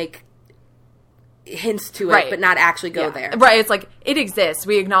 we're going to make hints to it, but not actually go there. Right. It's like, it exists.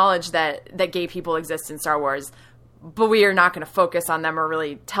 We acknowledge that gay people exist in Star Wars, but we are not going to focus on them or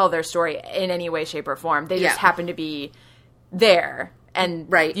really tell their story in any way, shape, or form. They just happen to be there.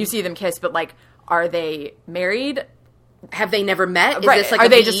 And you see them kiss, but, like, are they married? Have they never met? Is right. this like are a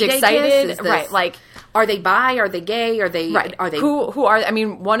they just excited? Kiss? Right. Like, are they bi? Are they gay? Are they Are they who are? I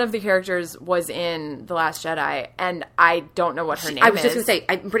mean, one of the characters was in The Last Jedi, and I don't know what her name is. I was just gonna say,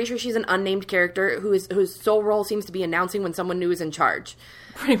 I'm pretty sure she's an unnamed character whose sole role seems to be announcing when someone new is in charge.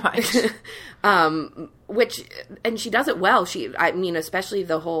 Pretty much. And she does it well. I mean, especially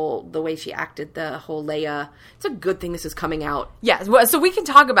the way she acted, the whole Leia. It's a good thing this is coming out. Yes, well, so we can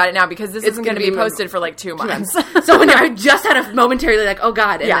talk about it now because this isn't going to be posted for like 2 months. So when I just had a momentarily like, oh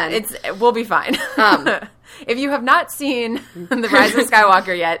god, and then, we'll be fine. If you have not seen The Rise of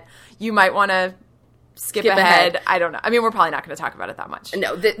Skywalker yet, you might want to skip ahead. I don't know. I mean, we're probably not going to talk about it that much.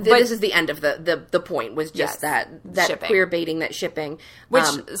 No, this is the end of the point was just that shipping. Queer baiting, that shipping. Which,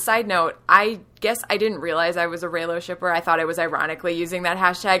 side note, I guess I didn't realize I was a Reylo shipper. I thought I was ironically using that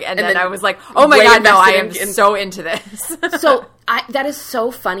hashtag, and then I was like, oh my god, no, I am so into this. So that is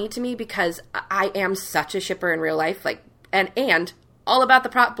so funny to me because I am such a shipper in real life, like, and all about the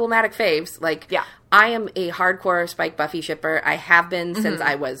problematic faves. Like, I am a hardcore Spike Buffy shipper. I have been since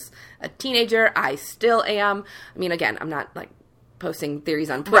I was a teenager. I still am. I mean, again, I'm not like posting theories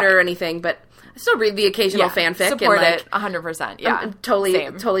on Twitter or anything, but I still read the occasional fanfic. Support and, like, it 100%. Yeah, I'm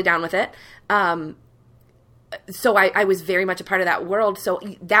totally down with it. So I was very much a part of that world. So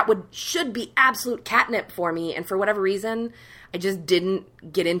that should be absolute catnip for me. And for whatever reason, I just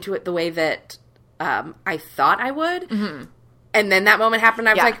didn't get into it the way that I thought I would. Mm-hmm. And then that moment happened,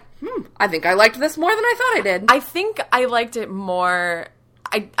 and I was like, I think I liked this more than I thought I did. I think I liked it more.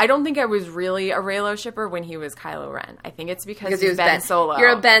 I don't think I was really a Reylo shipper when he was Kylo Ren. I think it's because he was Ben Solo.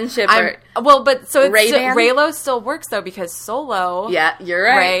 You're a Ben shipper. But so Reylo still works, though, because Solo. Yeah, you're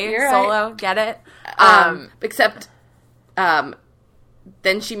right. Rey, Solo, get it? Except,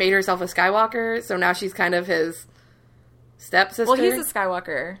 then she made herself a Skywalker, so now she's kind of his stepsister. Well, he's a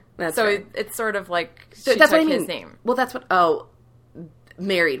Skywalker. That's so right. It's sort of like she that's took what I mean. His name. Well, that's what. Oh,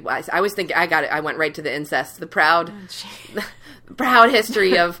 married wise, I was thinking. I got it. I went right to the incest, the proud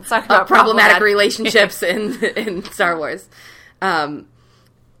history of problematic relationships in Star Wars. Wow,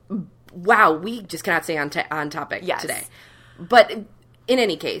 we just cannot stay on topic today. But in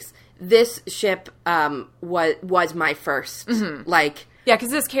any case, this ship was my first like. Yeah,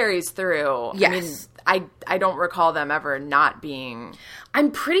 because this carries through. Yes. I mean, I don't recall them ever not being.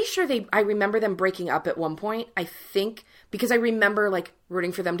 I'm pretty sure I remember them breaking up at one point. I think because I remember like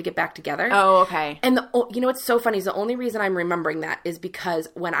rooting for them to get back together. Oh, okay. And you know what's so funny is the only reason I'm remembering that is because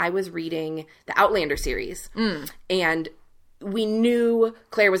when I was reading the Outlander series and we knew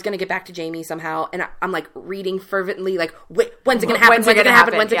Claire was going to get back to Jamie somehow, and I'm like reading fervently, like, wait, when's it going to happen? When's it going to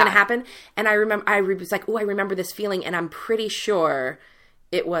happen? When's it going to happen? And I remember, I was like, oh, I remember this feeling, and I'm pretty sure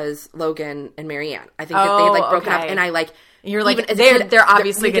it was Logan and Marianne. I think that they had like broken up, and I like. You're like, they're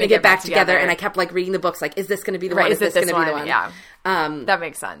obviously going to get back together, and I kept like reading the books, like, is this going to be the one? Is this going to be the one? Yeah, that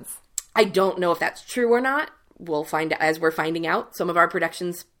makes sense. I don't know if that's true or not. We'll find out as we're finding out. Some of our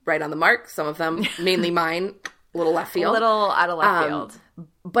predictions right on the mark. Some of them, mainly mine, a little left field. A little out of left field.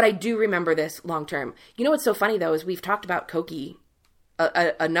 But I do remember this long term. You know what's so funny, though, is we've talked about Cokie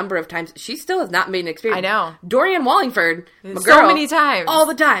a number of times. She still has not made an experience. I know. Dorian Wallingford, my girl. So many times. All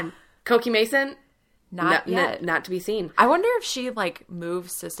the time. Cokie Mason, not yet. Not to be seen. I wonder if she, like,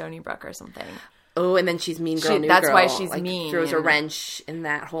 moves to Stony Brook or something. Oh, and then she's mean girl, new that's girl. why she's like, mean. Throws a wrench in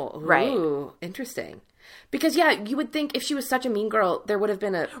that whole... Ooh, right. Interesting. Because, yeah, you would think if she was such a mean girl, there would have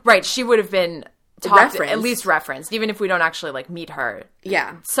been a... Right, she would have been... at least referenced, even if we don't actually, like, meet her.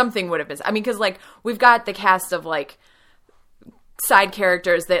 Yeah. Something would have been... I mean, because, like, we've got the cast of, like, side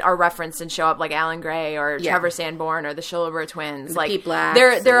characters that are referenced and show up, like Alan Gray or Trevor Sanborn or the Shillabur twins. Like, Pete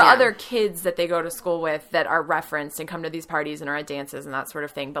Blacks, there are other kids that they go to school with that are referenced and come to these parties and are at dances and that sort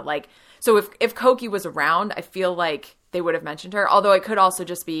of thing. But, like, so if Cokie was around, I feel like they would have mentioned her. Although it could also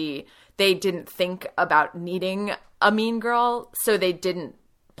just be they didn't think about needing a mean girl, so they didn't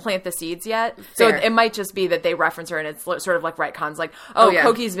plant the seeds yet. So it might just be that they reference her and it's sort of like retcons, like,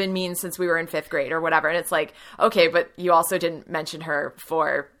 Cokie's been mean since we were in 5th grade or whatever. And it's like, okay, but you also didn't mention her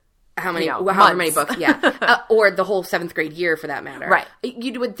for however many books, or the whole 7th grade year for that matter. Right.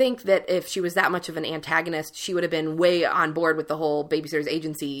 You would think that if she was that much of an antagonist, she would have been way on board with the whole Babysitter's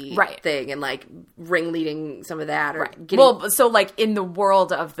Agency thing and like ringleading some of that. Or so like in the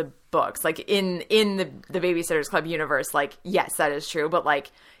world of the books, like in the Babysitters Club universe, like yes, that is true. But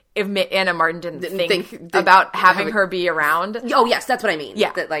like if Anna Martin didn't think about having her be around. Oh, yes, that's what I mean.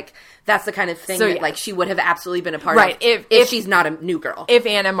 Yeah. That, like, that's the kind of thing that, like, she would have absolutely been a part of if she's not a new girl. If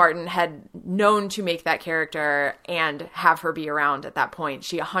Anna Martin had known to make that character and have her be around at that point,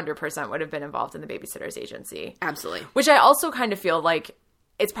 she 100% would have been involved in the Babysitter's Agency. Absolutely. Which I also kind of feel like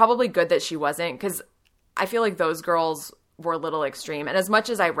it's probably good that she wasn't, because I feel like those girls were a little extreme. And as much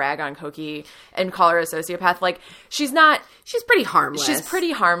as I rag on Cokie and call her a sociopath, like, she's pretty harmless. She's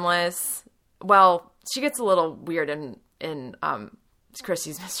pretty harmless. Well, she gets a little weird in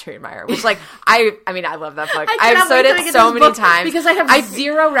Christie's Mystery Admirer, which, like, I mean, I love that book. I've read it so many times. Because I have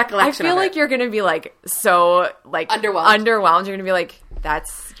zero recollection I feel like you're going to be, like, so, like, underwhelmed. You're going to be like,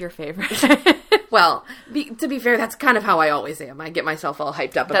 that's your favorite. Well, to be fair, that's kind of how I always am. I get myself all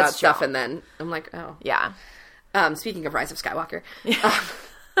hyped up about stuff, and then I'm like, oh. Yeah. Speaking of Rise of Skywalker.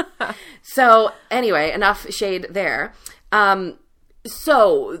 So, anyway, enough shade there.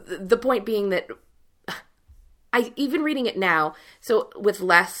 So, the point being that even reading it now, so with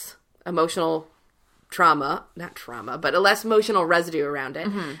less emotional but a less emotional residue around it,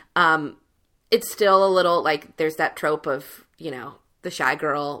 it's still a little, like, there's that trope of, the shy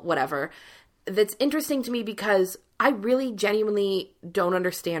girl, whatever. That's interesting to me because I really genuinely don't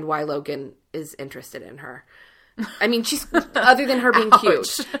understand why Logan is interested in her. I mean, she's, other than her being cute.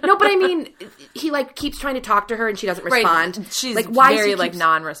 No, but I mean, he, like, keeps trying to talk to her and she doesn't respond. Right. She's like, very, like,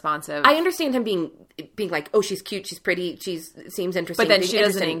 non-responsive. I understand him being like, oh, she's cute, she's pretty, seems interesting. But then she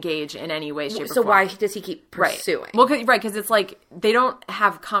doesn't engage in any way, shape, or form. So why does he keep pursuing? Right. Well, because it's like, they don't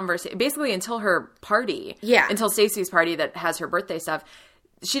have conversation, basically until her party. Yeah. Until Stacey's party that has her birthday stuff.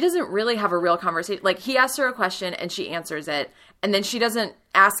 She doesn't really have a real conversation. Like, he asks her a question and she answers it. And then she doesn't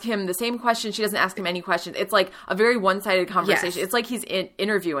ask him the same question. She doesn't ask him any questions. It's like a very one-sided conversation. Yes. It's like he's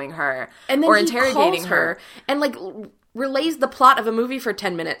interviewing her and then or interrogating her. And, like, relays the plot of a movie for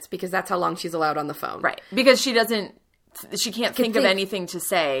 10 minutes because that's how long she's allowed on the phone. Right. Because she can't think of anything to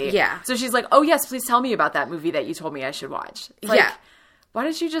say. Yeah. So she's like, oh, yes, please tell me about that movie that you told me I should watch. It's like, why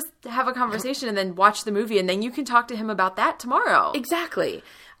don't you just have a conversation and then watch the movie and then you can talk to him about that tomorrow? Exactly.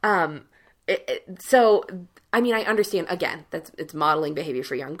 So, I mean, I understand, again, it's modeling behavior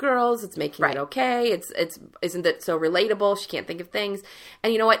for young girls. It's making it okay. Isn't it so relatable? She can't think of things.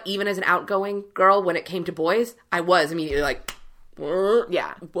 And you know what? Even as an outgoing girl, when it came to boys, I was immediately like, what?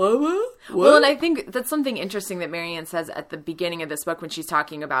 Yeah. What? Well, and I think that's something interesting that Marianne says at the beginning of this book when she's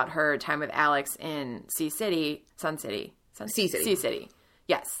talking about her time with Alex in Sea City.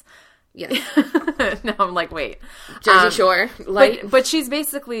 Yes. Now I'm like, wait. Jersey Shore. But she's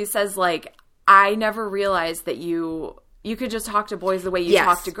basically says, like, I never realized that you could just talk to boys the way you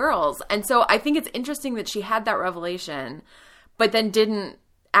talk to girls. And so I think it's interesting that she had that revelation, but then didn't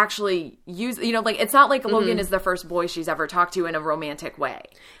actually use, like, it's not like Logan is the first boy she's ever talked to in a romantic way.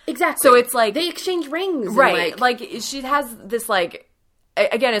 Exactly. So it's like... They exchange rings. Right. Like, she has this, like...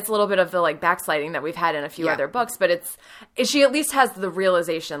 Again, it's a little bit of the, like, backsliding that we've had in a few other books, but she at least has the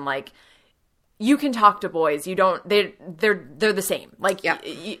realization, like, you can talk to boys. You don't, they're the same. Like,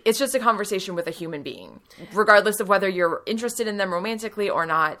 it's just a conversation with a human being, regardless of whether you're interested in them romantically or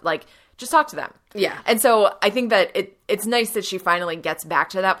not. Like, just talk to them. Yeah. And so I think that it's nice that she finally gets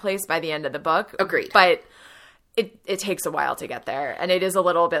back to that place by the end of the book. Agreed. But it takes a while to get there. And it is a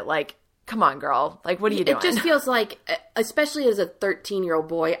little bit like, come on, girl. Like, what are you doing? It just feels like, especially as a 13-year-old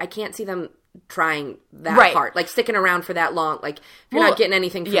boy, I can't see them trying that hard. Like, sticking around for that long. Like, if you're not getting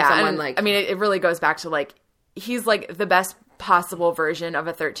anything from someone, like... I mean, it really goes back to, like, he's, like, the best possible version of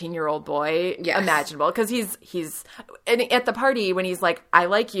a 13-year-old boy imaginable. Because he's... And at the party, when he's like, I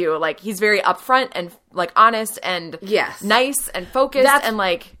like you, like, he's very upfront and, like, honest and nice and focused and,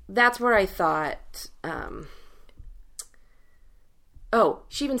 like... That's where I thought... Oh,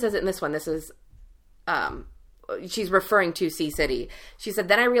 she even says it in this one. This is, she's referring to Sea City. She said,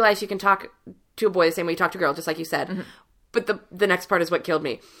 then I realized you can talk to a boy the same way you talk to a girl, just like you said. Mm-hmm. But the next part is what killed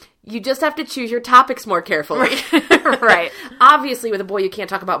me. You just have to choose your topics more carefully. Right. Obviously, with a boy, you can't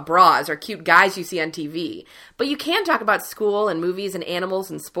talk about bras or cute guys you see on TV. But you can talk about school and movies and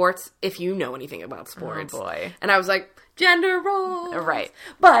animals and sports if you know anything about sports. Oh, boy. And I was like, gender roles. Right.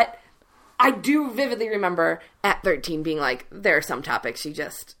 But... I do vividly remember at 13 being like, there are some topics you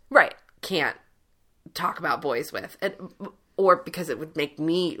just can't talk about boys with. Or because it would make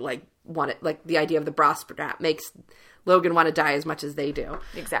me, like, want it, like the idea of the bra strap makes Logan want to die as much as they do.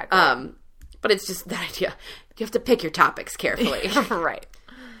 Exactly. But it's just that idea. You have to pick your topics carefully. Right.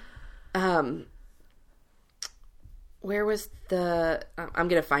 Where was the... I'm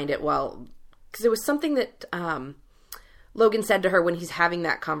going to find it because it was something that Logan said to her when he's having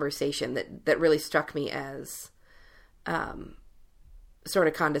that conversation that really struck me as sort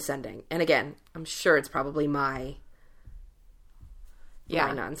of condescending. And again, I'm sure it's probably my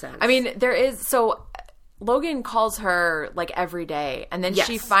nonsense. I mean, there is... So Logan calls her like every day, and then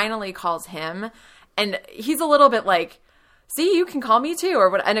she finally calls him, and he's a little bit like... See, you can call me too, or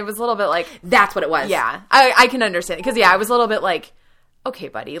what? And it was a little bit like... That's what it was. Yeah, I can understand it. Because, I was a little bit like, okay,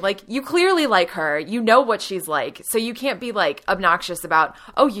 buddy, like, you clearly like her. You know what she's like. So you can't be, like, obnoxious about,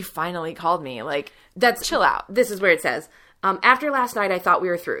 oh, you finally called me. Like, chill out. This is where it says, after last night, I thought we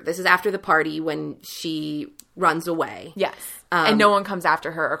were through. This is after the party when she runs away. Yes. And no one comes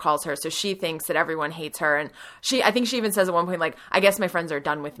after her or calls her. So she thinks that everyone hates her. And I think she even says at one point, like, I guess my friends are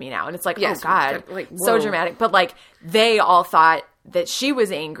done with me now. And it's like, yes, oh, God, like, so dramatic. But, like, they all thought that she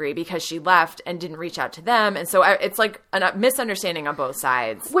was angry because she left and didn't reach out to them. And so it's like a misunderstanding on both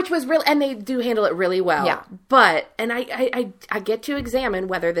sides. Which was really, and they do handle it really well. Yeah. But, and I get to examine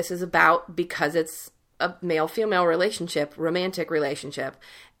whether this is about because it's a male-female relationship, romantic relationship,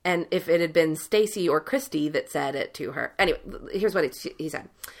 and if it had been Stacy or Christy that said it to her. Anyway, here's what he said.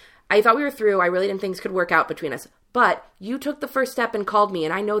 I thought we were through. I really didn't think things could work out between us. But you took the first step and called me,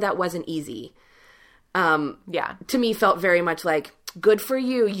 and I know that wasn't easy. Yeah. To me, felt very much like, good for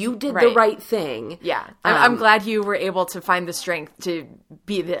you. You did the right thing. Yeah. I'm glad you were able to find the strength to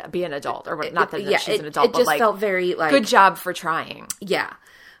be an adult. Or not that she's an adult, but like... It just felt very like... Good job for trying. Yeah.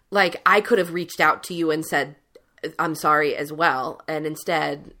 Like, I could have reached out to you and said... I'm sorry as well. And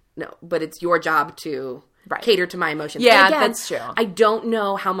instead, no, but it's your job to cater to my emotions. Yeah, again, that's true. I don't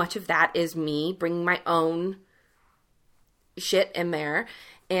know how much of that is me bringing my own shit in there.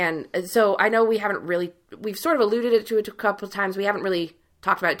 And so I know we've sort of alluded to it a couple of times. We haven't really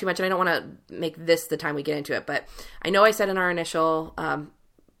talked about it too much, and I don't want to make this the time we get into it. But I know I said in our initial,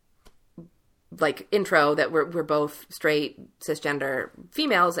 intro that we're both straight, cisgender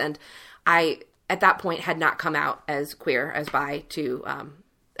females, and I... at that point had not come out as queer, as bi to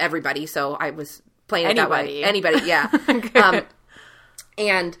everybody. So I was playing it that way. Anybody, yeah.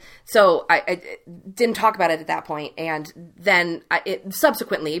 And so I didn't talk about it at that point. And then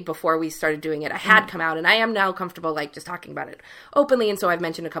subsequently, before we started doing it, I had come out, and I am now comfortable like just talking about it openly. And so I've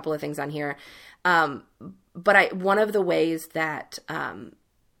mentioned a couple of things on here. But one of the ways that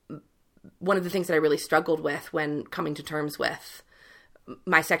one of the things that I really struggled with when coming to terms with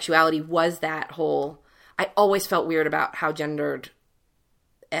my sexuality was that whole, I always felt weird about how gendered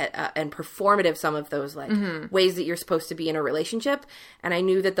and performative some of those ways that you're supposed to be in a relationship. And I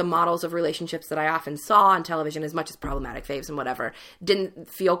knew that the models of relationships that I often saw on television, as much as problematic faves and whatever, didn't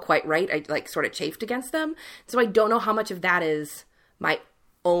feel quite right. I sort of chafed against them. So I don't know how much of that is my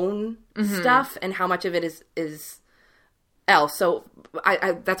own stuff and how much of it is else. So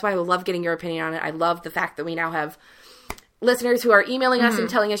I that's why I love getting your opinion on it. I love the fact that we now have listeners who are emailing us and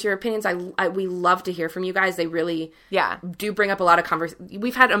telling us your opinions. We love to hear from you guys. They really do bring up a lot of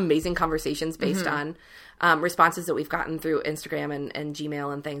we've had amazing conversations based on responses that we've gotten through Instagram and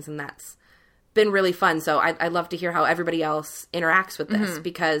Gmail and things, and that's been really fun. So I love to hear how everybody else interacts with this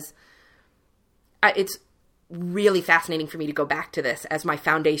because it's really fascinating for me to go back to this as my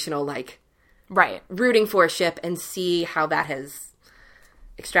foundational rooting for a ship and see how that has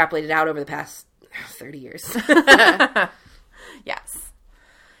extrapolated out over the past 30 years. Yes.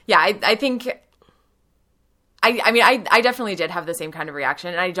 Yeah, I think... I definitely did have the same kind of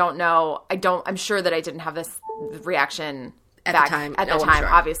reaction, and I'm sure that I didn't have this reaction at the time, sure.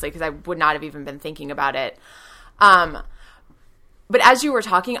 Obviously, because I would not have even been thinking about it. But as you were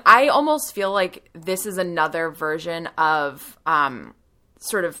talking, I almost feel like this is another version of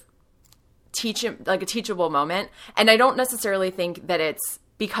sort of a teachable moment, and I don't necessarily think that it's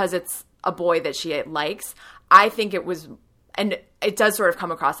because it's a boy that she likes. I think it was, and it does sort of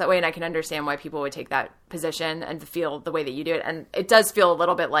come across that way, and I can understand why people would take that position and feel the way that you do it. And it does feel a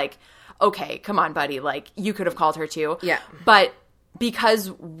little bit like, okay, come on, buddy, like you could have called her too. Yeah. But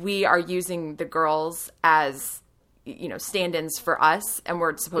because we are using the girls as, stand-ins for us, and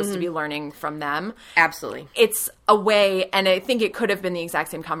we're supposed to be learning from them. Absolutely. It's a way, and I think it could have been the exact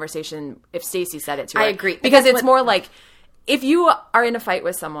same conversation if Stacey said it to her. I agree. Because it's more like, if you are in a fight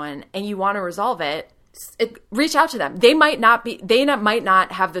with someone and you want to resolve it, reach out to them. They might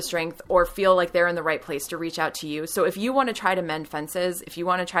not have the strength or feel like they're in the right place to reach out to you. So if you want to try to mend fences, if you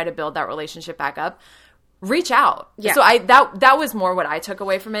want to try to build that relationship back up, reach out. Yeah. So that was more what I took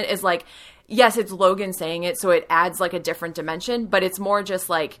away from it is like, yes, it's Logan saying it, so it adds like a different dimension, but it's more just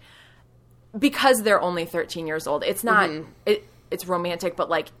like, because they're only 13 years old, it's not, it's romantic, but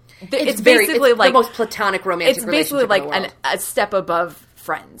like, it's basically like the most platonic romantic relationship. It's basically like a step above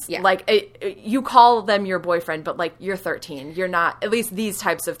friends. Yeah. Like you call them your boyfriend, but like you're 13. You're not, at least these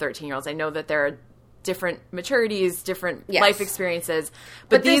types of 13-year-olds. I know that there are different maturities, different life experiences,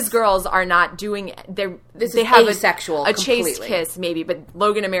 but these girls are not doing. They have asexual, a chaste kiss, maybe. But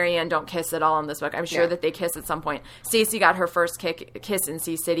Logan and Marianne don't kiss at all in this book. I'm sure that they kiss at some point. Stacey got her first kiss in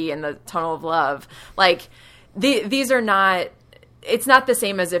Sea City in the Tunnel of Love. Like these are not. It's not the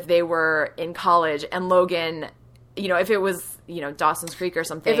same as if they were in college and Logan. You know, if it was, you know, Dawson's Creek or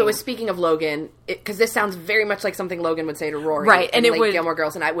something. If it was, speaking of Logan, because this sounds very much like something Logan would say to Rory. Right, and it would, Gilmore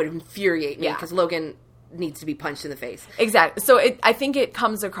Girls, and it would infuriate me, because Logan needs to be punched in the face. Exactly. So I think it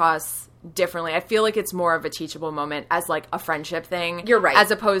comes across differently. I feel like it's more of a teachable moment as, like, a friendship thing. You're right. As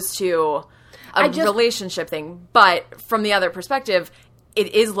opposed to a relationship thing. But from the other perspective,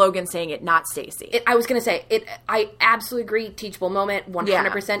 it is Logan saying it, not Stacey. I was going to say, I absolutely agree, teachable moment,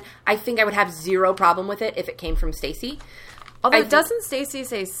 100%. Yeah. I think I would have zero problem with it if it came from Stacey. Although, doesn't Stacey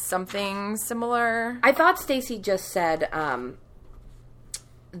say something similar? I thought Stacey just said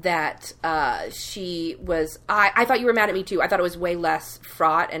that she was... I thought you were mad at me, too. I thought it was way less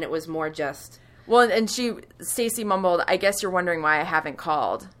fraught, and it was more just... Well, and Stacey mumbled, I guess you're wondering why I haven't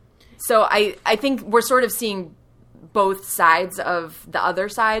called. So I think we're sort of seeing both sides of the other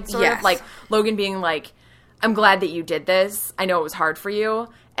side, sort of. Like, Logan being like, I'm glad that you did this. I know it was hard for you.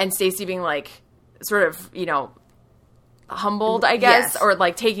 And Stacey being like, sort of, you know, humbled, I guess. Or,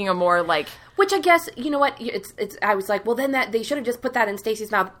 like, taking a more, like... Which I guess, you know what, I was like, well, then they should have just put that in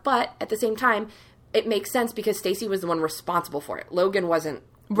Stacey's mouth. But, at the same time, it makes sense because Stacey was the one responsible for it. Logan wasn't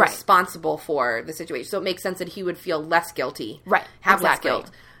responsible for the situation. So it makes sense that he would feel less guilty. Right. Have less guilt.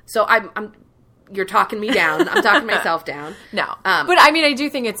 So you're talking me down. I'm talking myself down. No. But, I mean, I do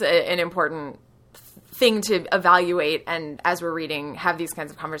think it's an important thing to evaluate and, as we're reading, have these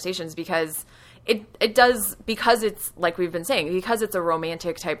kinds of conversations because it does, because it's, like we've been saying, because it's a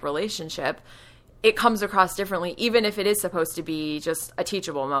romantic type relationship, it comes across differently, even if it is supposed to be just a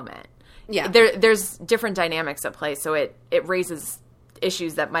teachable moment. Yeah. There's different dynamics at play, so it raises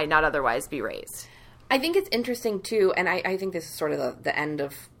issues that might not otherwise be raised. I think it's interesting, too, and I think this is sort of the end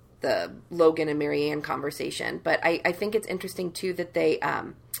of the Logan and Marianne conversation, but I think it's interesting, too, that they,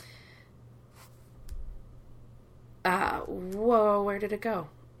 whoa, where did it go?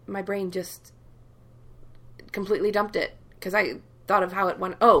 My brain just completely dumped it, because I thought of how it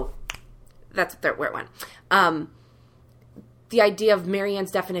went. Oh, that's where it went. The idea of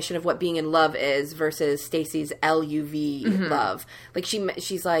Marianne's definition of what being in love is versus Stacey's LUV love. Like,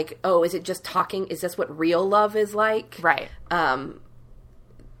 she's like, oh, is it just talking? Is this what real love is like? Right.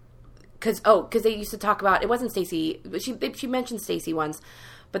 Because they used to talk about, it wasn't Stacey, she mentioned Stacey once,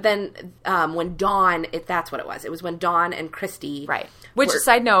 but then when Dawn, that's what it was. It was when Dawn and Christy. Right. Which,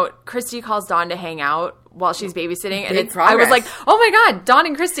 side note, Christy calls Dawn to hang out while she's babysitting. And I was like, oh my God, Dawn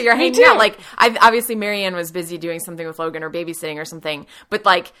and Christy are hanging out. Like, obviously Marianne was busy doing something with Logan or babysitting or something. But,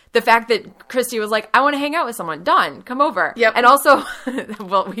 like, the fact that Christy was like, I want to hang out with someone. Dawn, come over. Yep. And also,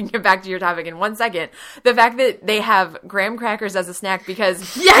 well, we can get back to your topic in 1 second. The fact that they have graham crackers as a snack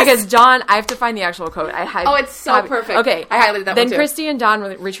because Dawn, I have to find the actual quote. It's so perfect. Okay. I highlighted that then one too. Christy and Dawn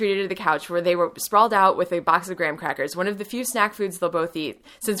retreated to the couch where they were sprawled out with a box of graham crackers, one of the few snack foods they'll both eat,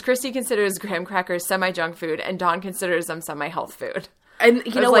 since Christy considers graham crackers semi-junk food and Dawn considers them semi-health food. And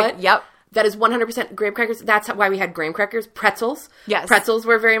you know what? Yep. That is 100% graham crackers. That's why we had graham crackers. Pretzels. Yes. Pretzels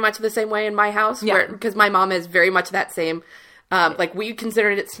were very much the same way in my house. Yeah. Because my mom is very much that same. Like, we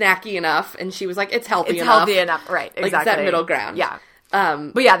considered it snacky enough, and she was like, it's healthy enough. It's healthy enough. Right. Exactly. Like, it's that middle ground. Yeah.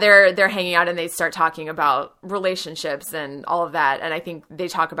 But yeah, they're hanging out and they start talking about relationships and all of that. And I think they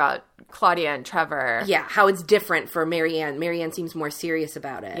talk about Claudia and Trevor. Yeah, how it's different for Marianne. Marianne seems more serious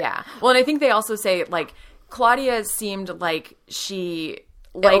about it. Yeah. Well, and I think they also say, like, Claudia seemed like she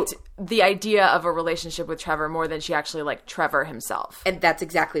liked the idea of a relationship with Trevor more than she actually liked Trevor himself. And that's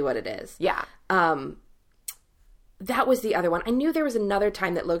exactly what it is. Yeah. That was the other one. I knew there was another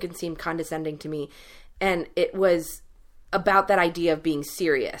time that Logan seemed condescending to me, and it was about that idea of being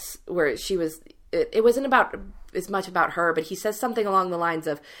serious, where she was, it wasn't about as much about her, but he says something along the lines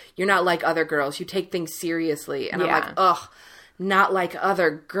of, you're not like other girls, you take things seriously. And I'm like, ugh, not like other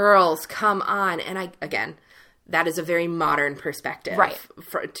girls, come on. And again, that is a very modern perspective. Right.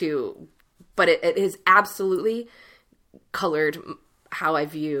 But it has absolutely colored how I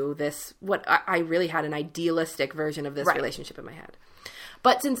view this, what I really had an idealistic version of this relationship in my head.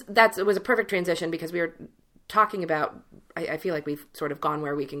 But since it was a perfect transition because we were talking about, I feel like we've sort of gone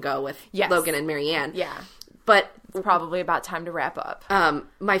where we can go with Logan and Marianne. Yeah. But it's probably about time to wrap up.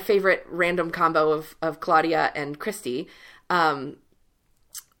 My favorite random combo of Claudia and Christy, that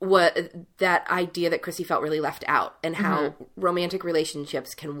idea that Christy felt really left out and how romantic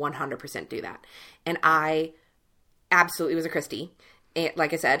relationships can 100% do that. And I absolutely was a Christy,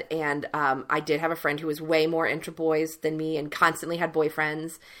 like I said, and I did have a friend who was way more into boys than me and constantly had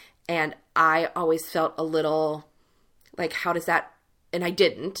boyfriends, and I always felt a little like, how does that, and I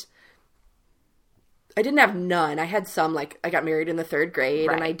didn't have none. I had some, like, I got married in the 3rd grade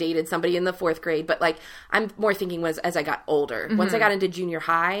and I dated somebody in the 4th grade, but like, I'm more thinking was as I got older. Once I got into junior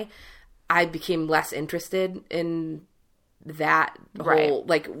high, I became less interested in that whole,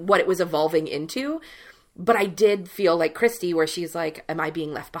 like, what it was evolving into. But I did feel like Christy, where she's like, am I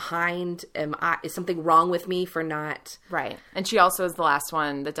being left behind? Is something wrong with me for not? Right. And she also is the last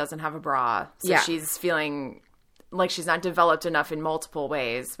one that doesn't have a bra. So she's feeling like she's not developed enough in multiple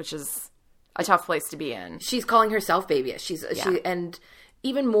ways, which is a tough place to be in. She's calling herself babyish. She and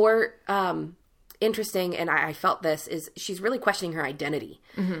even more interesting, and I felt this, is she's really questioning her identity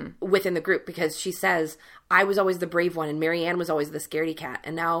within the group, because she says, I was always the brave one and Marianne was always the scaredy cat.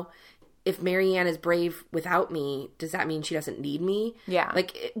 And now if Marianne is brave without me, does that mean she doesn't need me? Yeah.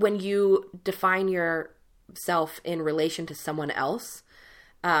 Like, when you define yourself in relation to someone else,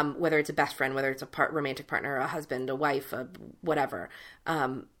 whether it's a best friend, whether it's a romantic partner, a husband, a wife, whatever,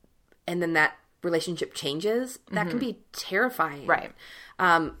 and then that relationship changes, that can be terrifying. Right.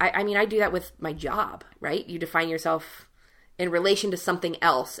 I mean, I do that with my job, right? You define yourself in relation to something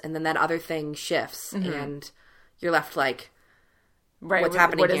else, and then that other thing shifts, and you're left like, what's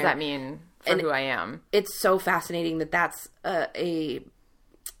happening What does here? that mean for who I am? It's so fascinating that that's a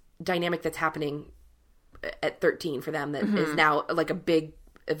dynamic that's happening at 13 for them that is now like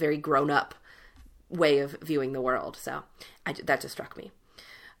a very grown-up way of viewing the world. So that just struck me.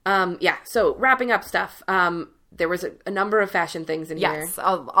 So wrapping up stuff. There was a number of fashion things in here. Yes,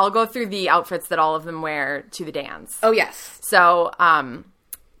 I'll go through the outfits that all of them wear to the dance. Oh, yes. So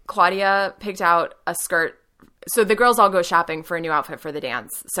Claudia picked out a skirt. So the girls all go shopping for a new outfit for the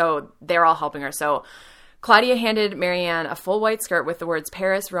dance. So they're all helping her. So Claudia handed Marianne a full white skirt with the words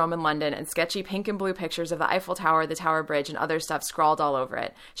Paris, Rome, and London and sketchy pink and blue pictures of the Eiffel Tower, the Tower Bridge, and other stuff scrawled all over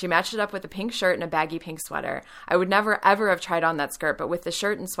it. She matched it up with a pink shirt and a baggy pink sweater. I would never, ever have tried on that skirt, but with the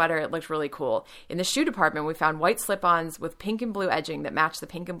shirt and sweater, it looked really cool. In the shoe department, we found white slip-ons with pink and blue edging that matched the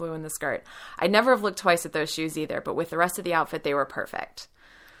pink and blue in the skirt. I'd never have looked twice at those shoes either, but with the rest of the outfit, they were perfect.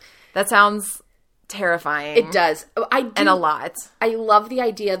 That sounds terrifying. It does. And a lot. I love the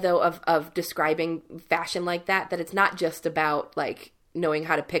idea, though, of describing fashion like that it's not just about, like, knowing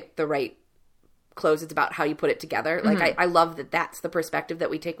how to pick the right clothes. It's about how you put it together. Like, I love that that's the perspective that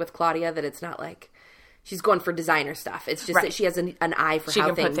we take with Claudia, that it's not like she's going for designer stuff. It's just that she has an eye for how she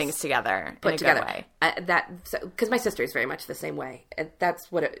can put things together in a good way. Because my sister is very much the same way. And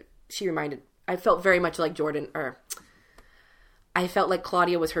that's what she reminded. I felt very much like Jordan, or I felt like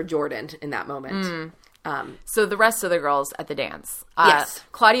Claudia was her Jordan in that moment. So the rest of the girls at the dance. Yes.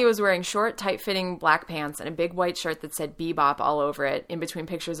 Claudia was wearing short, tight-fitting black pants and a big white shirt that said Bebop all over it, in between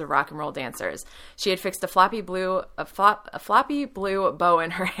pictures of rock and roll dancers. She had fixed a floppy blue bow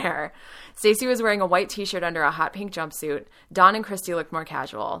in her hair. Stacy was wearing a white t-shirt under a hot pink jumpsuit. Dawn and Christy looked more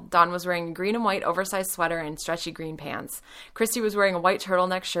casual. Dawn was wearing a green and white oversized sweater and stretchy green pants. Christy was wearing a white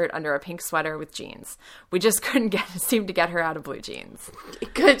turtleneck shirt under a pink sweater with jeans. We just couldn't seem to get her out of blue jeans.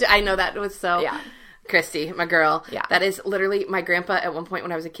 Good. I know that was so... Yeah. Christy, my girl. Yeah. That is literally my grandpa at one point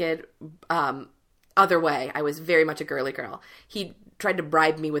when I was a kid. Other way. I was very much a girly girl. He tried to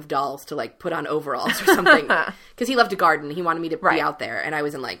bribe me with dolls to, like, put on overalls or something. Because he loved to garden. He wanted me to be out there. And I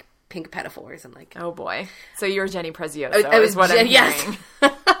was in, like, pink pinafores and, like... Oh, boy. So you were Jenny Prezioso is what I'm hearing.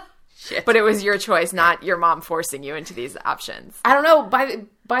 Shit. But it was your choice, not your mom forcing you into these options. I don't know.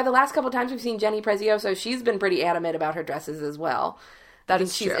 By the last couple of times we've seen Jenny Prezioso, she's been pretty adamant about her dresses as well. That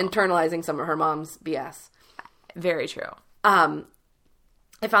is she's true. Internalizing some of her mom's BS. Very true. I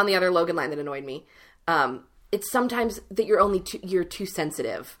found the other Logan line that annoyed me. It's sometimes that you're too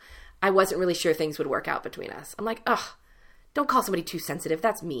sensitive. I wasn't really sure things would work out between us. I'm like, ugh, don't call somebody too sensitive.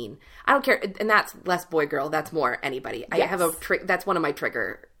 That's mean. I don't care. And that's less boy girl. That's more anybody. Yes. I have that's one of my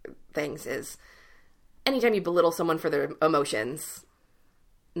trigger things is anytime you belittle someone for their emotions,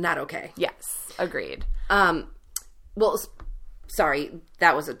 not okay. Yes. Agreed. Well, sorry,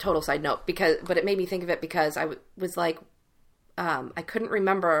 that was a total side note but it made me think of it because I was like, I couldn't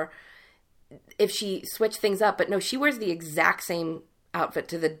remember if she switched things up, but no, she wears the exact same outfit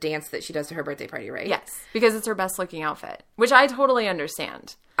to the dance that she does to her birthday party, right? Yes, because it's her best looking outfit, which I totally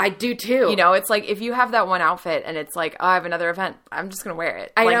understand. I do too. You know, it's like if you have that one outfit and it's like, oh, I have another event, I'm just going to wear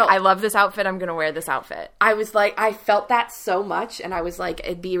it. I know. I love this outfit. I'm going to wear this outfit. I was like, I felt that so much, and I was like,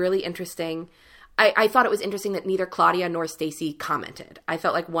 it'd be really interesting. I thought it was interesting that neither Claudia nor Stacy commented. I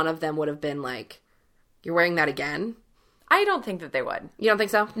felt like one of them would have been like, you're wearing that again? I don't think that they would. You don't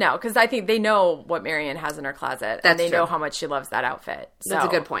think so? No, because I think they know what Marianne has in her closet. That's and they true. know how much she loves that outfit. So. That's a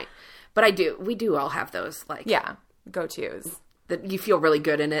good point. But we do all have those, like... Yeah, go-tos. That you feel really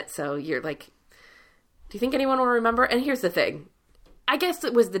good in it, so you're like... Do you think anyone will remember? And here's the thing. I guess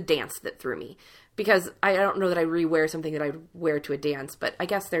it was the dance that threw me. Because I don't know that I rewear something that I wear to a dance, but I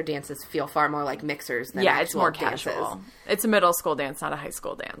guess their dances feel far more like mixers than it's more dances. casual. It's a middle school dance, not a high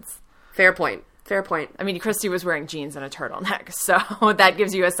school dance. Fair point. Fair point. I mean, Christy was wearing jeans and a turtleneck, so that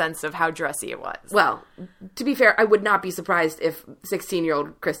gives you a sense of how dressy it was. Well, to be fair, I would not be surprised if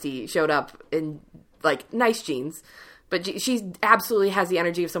 16-year-old Christy showed up in, like, nice jeans. But she absolutely has the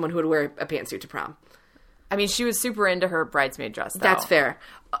energy of someone who would wear a pantsuit to prom. I mean, she was super into her bridesmaid dress, though. That's fair.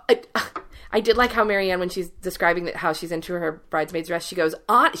 I did like how Marianne, when she's describing how she's into her bridesmaid's dress, she goes,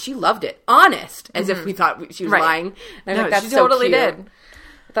 she loved it. Honest. As if we thought she was lying. And I'm like, that's she totally so cute. did.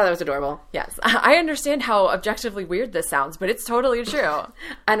 I thought that was adorable. Yes. I understand how objectively weird this sounds, but it's totally true.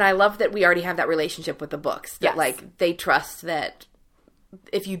 And I love that we already have that relationship with the books. That, yes. like, they trust that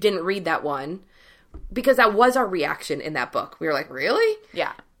if you didn't read that one, because that was our reaction in that book. We were like, really?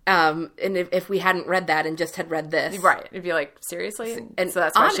 Yeah. And if we hadn't read that and just had read this. Right. It'd be like, seriously? And so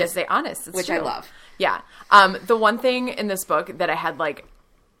that's why she has to say honest. It's which true. I love. Yeah. The one thing in this book that I had, like,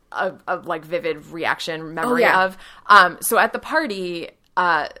 a like, vivid reaction memory of. So at the party...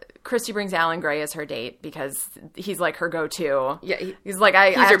 Christy brings Alan Gray as her date because he's like her go-to. Yeah, he's like, I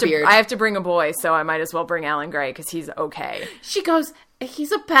have to bring a boy, so I might as well bring Alan Gray because he's okay. She goes,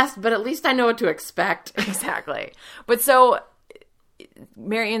 he's a pest, but at least I know what to expect. Exactly. But so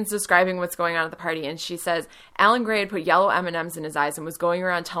Marianne's describing what's going on at the party, and she says Alan Gray had put yellow M&Ms in his eyes and was going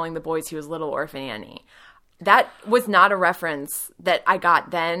around telling the boys he was Little Orphan Annie. That was not a reference that I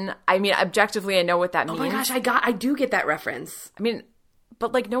got then. I mean, objectively, I know what that means. Oh my gosh, I do get that reference. I mean...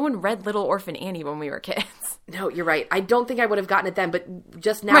 But, like, no one read Little Orphan Annie when we were kids. No, you're right. I don't think I would have gotten it then, but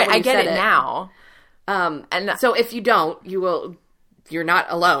just now right, when you I get said it now. And so if you don't, you're not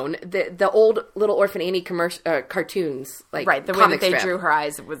alone. The old Little Orphan Annie cartoons, like right, the way that they drew her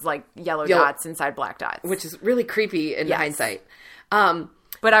eyes was like yellow dots inside black dots. Which is really creepy in hindsight.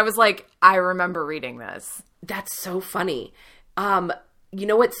 But I was like, I remember reading this. That's so funny. You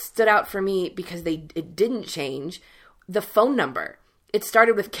know what stood out for me because it didn't change? The phone number. It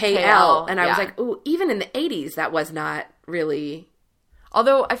started with KL, and I was like, ooh, even in the 80s, that was not really...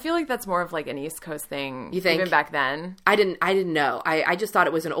 Although, I feel like that's more of like an East Coast thing. You think? Even back then. I didn't know. I just thought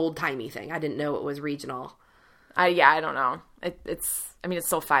it was an old-timey thing. I didn't know it was regional. I don't know. It's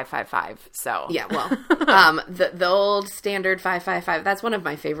still 555, so... Yeah, well, the old standard 555, that's one of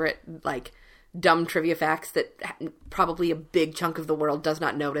my favorite, like, dumb trivia facts that probably a big chunk of the world does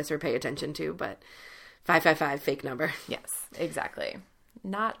not notice or pay attention to, but... 555, fake number. Yes, exactly.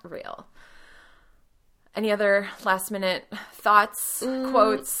 Not real. Any other last minute thoughts,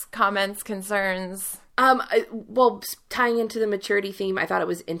 quotes, comments, concerns? Well, tying into the maturity theme, I thought it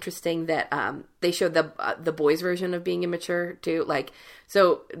was interesting that they showed the boys' version of being immature too. Like,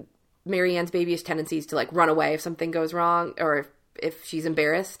 so Marianne's babyish tendencies to like run away if something goes wrong or if she's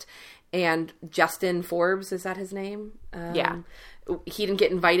embarrassed. And Justin Forbes, is that his name? Yeah. He didn't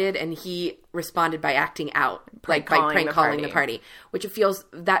get invited, and he responded by acting out, by prank calling the party, which feels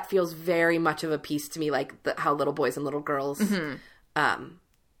very much of a piece to me, like how little boys and little girls,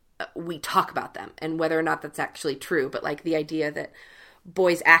 we talk about them, and whether or not that's actually true, but like the idea that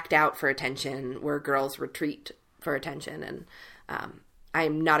boys act out for attention, where girls retreat for attention, and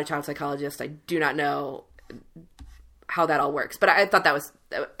I'm not a child psychologist, I do not know how that all works, but I thought that was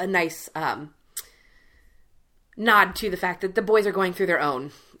a nice nod to the fact that the boys are going through their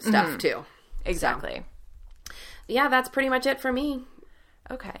own stuff too. Exactly. So, yeah, that's pretty much it for me.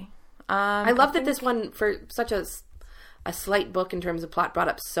 Okay. I love that this one, for such a slight book in terms of plot, brought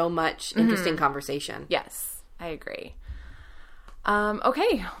up so much interesting conversation. Yes, I agree.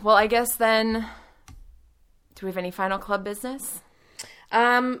 Okay, well, I guess then, do we have any final club business?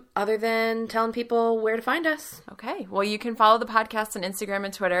 Other than telling people where to find us. Okay. Well, you can follow the podcast on Instagram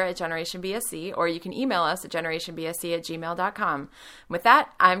and Twitter at Generation BSC, or you can email us at generationbsc@gmail.com. With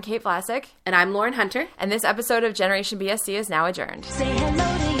that, I'm Kate Vlasic. And I'm Lauren Hunter. And this episode of Generation BSC is now adjourned. Say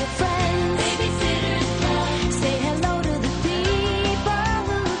hello to your friends.